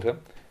amount of water,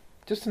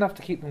 just enough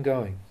to keep them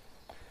going.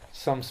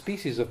 Some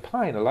species of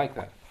pine are like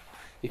that.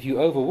 If you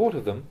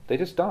overwater them, they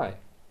just die.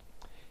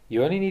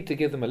 You only need to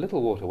give them a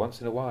little water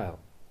once in a while.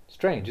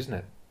 Strange, isn't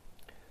it?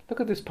 Look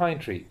at this pine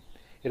tree.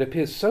 It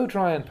appears so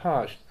dry and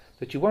parched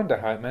that you wonder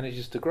how it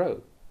manages to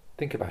grow.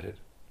 Think about it.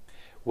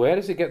 Where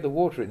does it get the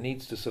water it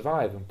needs to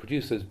survive and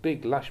produce those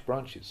big, lush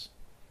branches?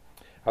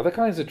 Other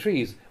kinds of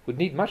trees would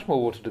need much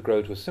more water to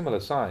grow to a similar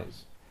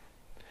size.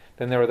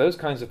 Then there are those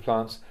kinds of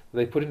plants that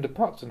they put into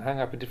pots and hang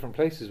up in different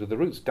places with the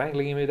roots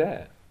dangling in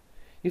mid-air.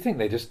 You think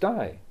they just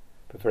die,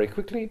 but very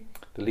quickly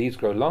the leaves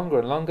grow longer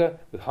and longer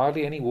with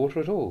hardly any water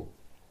at all.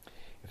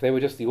 If they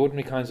were just the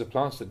ordinary kinds of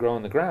plants that grow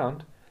on the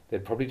ground,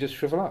 they'd probably just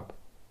shrivel up.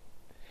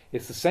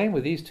 It's the same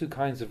with these two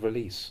kinds of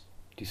release.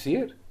 Do you see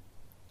it?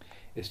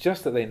 It's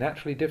just that they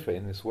naturally differ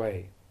in this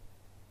way.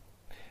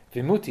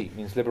 Vimutti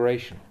means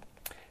liberation.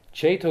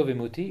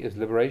 Ch54 is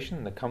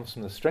liberation that comes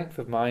from the strength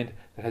of mind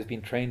that has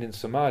been trained in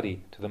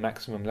samadhi to the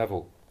maximum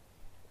level.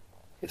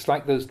 It's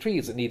like those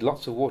trees that need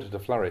lots of water to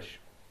flourish.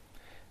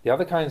 The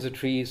other kinds of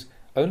trees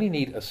only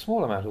need a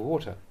small amount of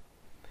water.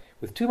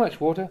 With too much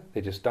water,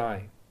 they just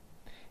die.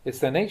 It's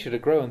their nature to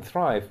grow and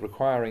thrive,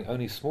 requiring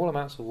only small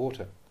amounts of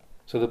water.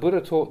 So the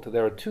Buddha taught that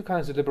there are two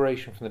kinds of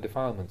liberation from the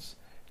defilements,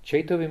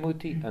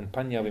 Ch54 and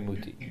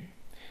Panya-vimutti.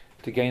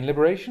 To gain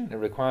liberation, it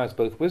requires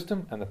both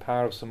wisdom and the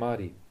power of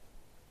samadhi.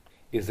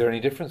 Is there any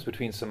difference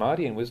between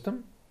samadhi and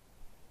wisdom?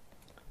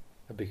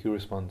 A bhikkhu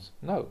responds,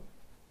 no.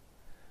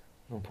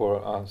 Luang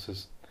Por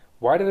answers,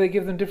 why do they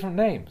give them different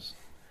names?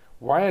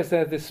 Why is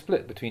there this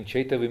split between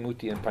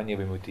Ch54 and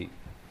Panya-vimutti?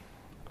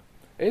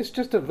 It's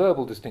just a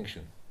verbal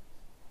distinction.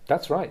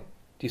 That's right.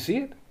 Do you see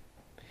it?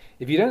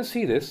 If you don't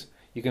see this,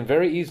 you can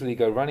very easily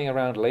go running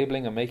around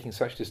labeling and making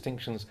such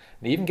distinctions,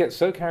 and even get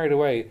so carried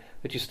away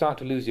that you start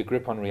to lose your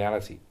grip on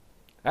reality.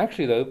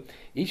 Actually, though,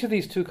 each of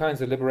these two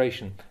kinds of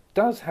liberation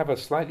does have a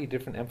slightly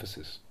different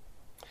emphasis.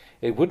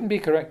 It wouldn't be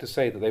correct to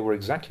say that they were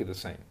exactly the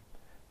same,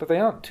 but they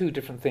aren't two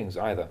different things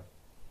either.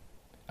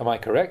 Am I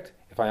correct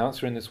if I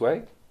answer in this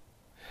way?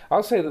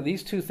 I'll say that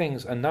these two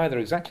things are neither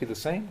exactly the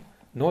same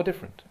nor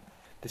different.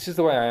 This is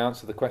the way I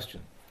answer the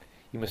question.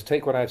 You must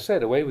take what I have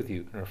said away with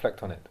you and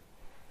reflect on it.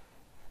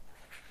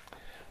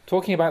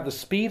 Talking about the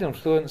speed and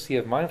fluency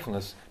of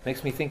mindfulness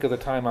makes me think of the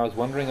time I was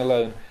wandering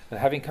alone and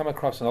having come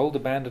across an old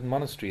abandoned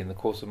monastery in the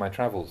course of my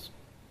travels.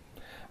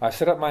 I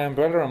set up my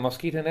umbrella and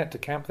mosquito net to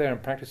camp there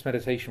and practice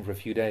meditation for a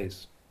few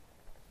days.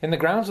 In the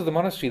grounds of the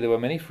monastery there were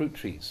many fruit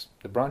trees,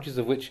 the branches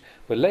of which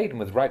were laden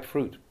with ripe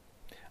fruit.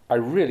 I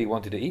really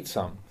wanted to eat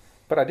some,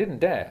 but I didn't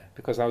dare,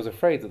 because I was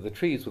afraid that the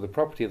trees were the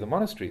property of the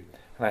monastery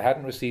and I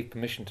hadn't received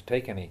permission to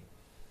take any.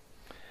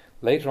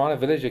 Later on, a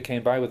villager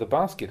came by with a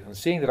basket, and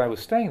seeing that I was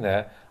staying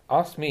there,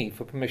 asked me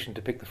for permission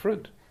to pick the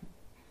fruit.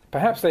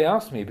 Perhaps they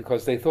asked me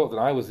because they thought that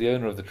I was the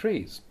owner of the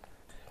trees.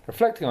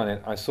 Reflecting on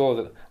it, I saw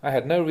that I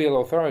had no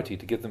real authority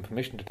to give them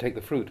permission to take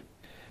the fruit,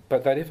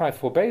 but that if I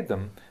forbade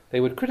them, they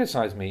would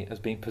criticize me as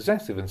being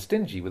possessive and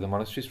stingy with the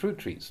monastery's fruit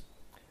trees.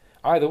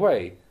 Either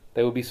way,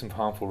 there would be some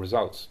harmful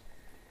results.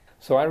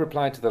 So I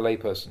replied to the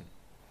layperson,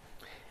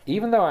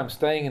 "Even though I'm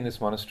staying in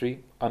this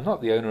monastery, I'm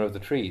not the owner of the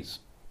trees.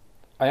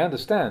 I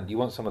understand you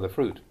want some of the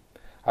fruit.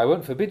 I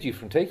won't forbid you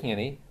from taking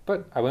any,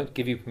 but I won't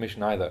give you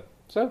permission either.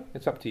 So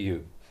it's up to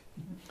you."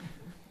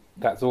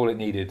 That's all it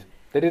needed.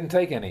 They didn't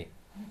take any.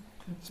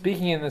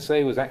 Speaking in this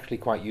way was actually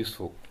quite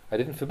useful. I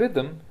didn't forbid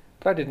them,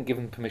 but I didn't give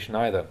them permission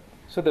either,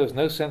 so there was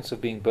no sense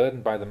of being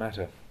burdened by the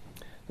matter.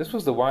 This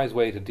was the wise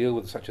way to deal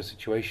with such a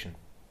situation.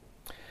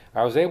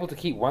 I was able to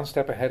keep one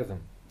step ahead of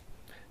them.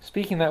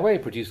 Speaking that way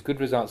produced good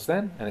results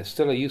then, and it's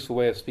still a useful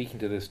way of speaking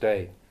to this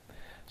day.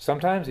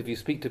 Sometimes, if you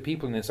speak to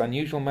people in this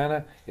unusual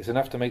manner, it's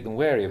enough to make them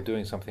wary of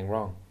doing something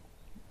wrong.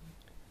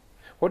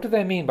 What do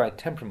they mean by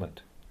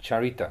temperament,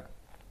 charita?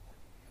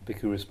 The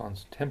bhikkhu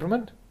responds,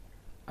 "Temperament?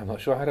 I'm not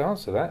sure how to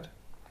answer that."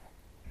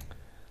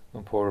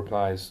 Lumpur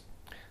replies,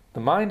 "The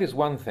mind is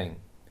one thing,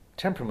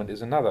 temperament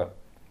is another,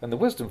 and the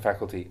wisdom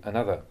faculty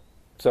another.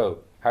 So,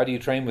 how do you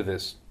train with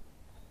this?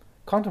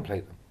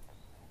 Contemplate them.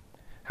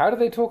 How do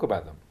they talk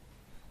about them?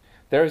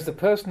 There is the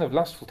person of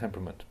lustful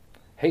temperament,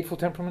 hateful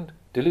temperament,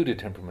 deluded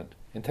temperament,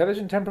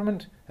 intelligent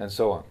temperament, and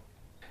so on.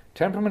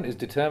 Temperament is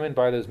determined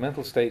by those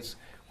mental states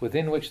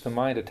within which the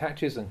mind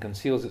attaches and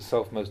conceals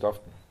itself most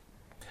often.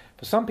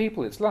 For some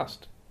people it's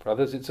lust, for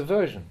others it's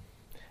aversion.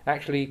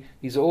 Actually,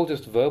 these are all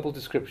just verbal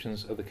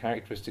descriptions of the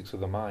characteristics of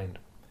the mind,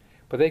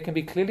 but they can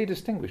be clearly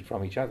distinguished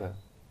from each other.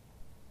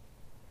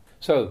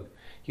 So,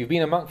 you've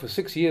been a monk for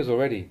 6 years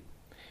already.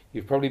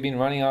 You've probably been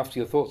running after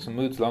your thoughts and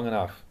moods long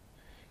enough.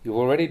 You've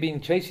already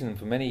been chasing them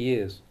for many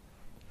years.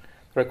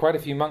 There are quite a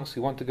few monks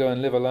who want to go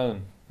and live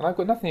alone, and I've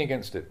got nothing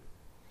against it.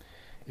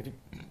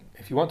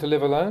 If you want to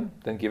live alone,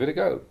 then give it a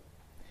go.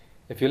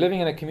 If you're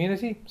living in a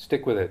community,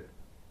 stick with it.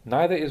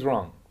 Neither is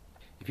wrong,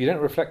 if you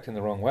don't reflect in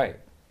the wrong way.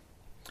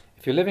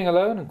 If you're living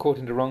alone and caught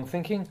into wrong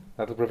thinking,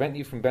 that'll prevent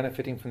you from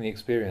benefiting from the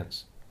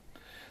experience.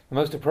 The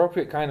most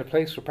appropriate kind of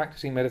place for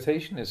practicing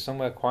meditation is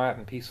somewhere quiet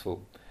and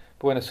peaceful,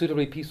 but when a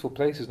suitably peaceful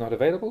place is not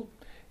available,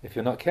 if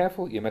you're not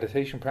careful, your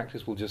meditation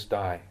practice will just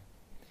die.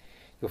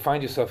 You'll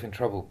find yourself in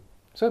trouble.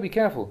 So be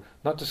careful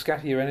not to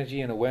scatter your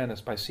energy and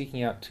awareness by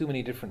seeking out too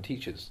many different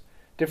teachers,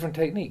 different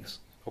techniques,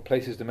 or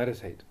places to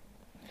meditate.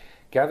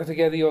 Gather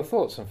together your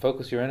thoughts and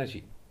focus your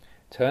energy.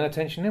 Turn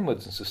attention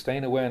inwards and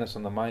sustain awareness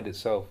on the mind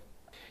itself.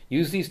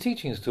 Use these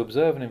teachings to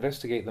observe and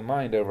investigate the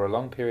mind over a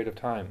long period of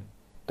time.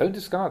 Don't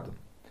discard them.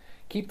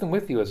 Keep them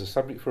with you as a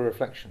subject for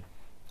reflection.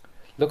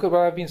 Look at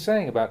what I've been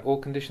saying about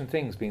all conditioned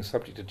things being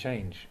subject to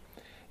change.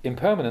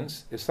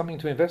 Impermanence is something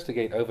to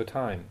investigate over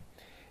time.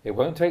 It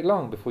won't take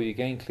long before you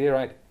gain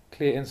clear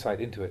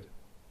insight into it.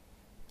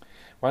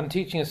 One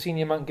teaching a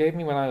senior monk gave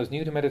me when I was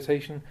new to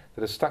meditation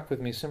that has stuck with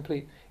me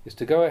simply is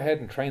to go ahead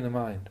and train the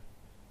mind.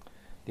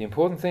 The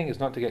important thing is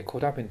not to get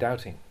caught up in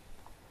doubting.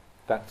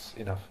 That's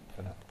enough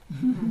for now.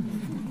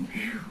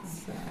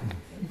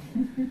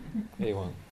 A1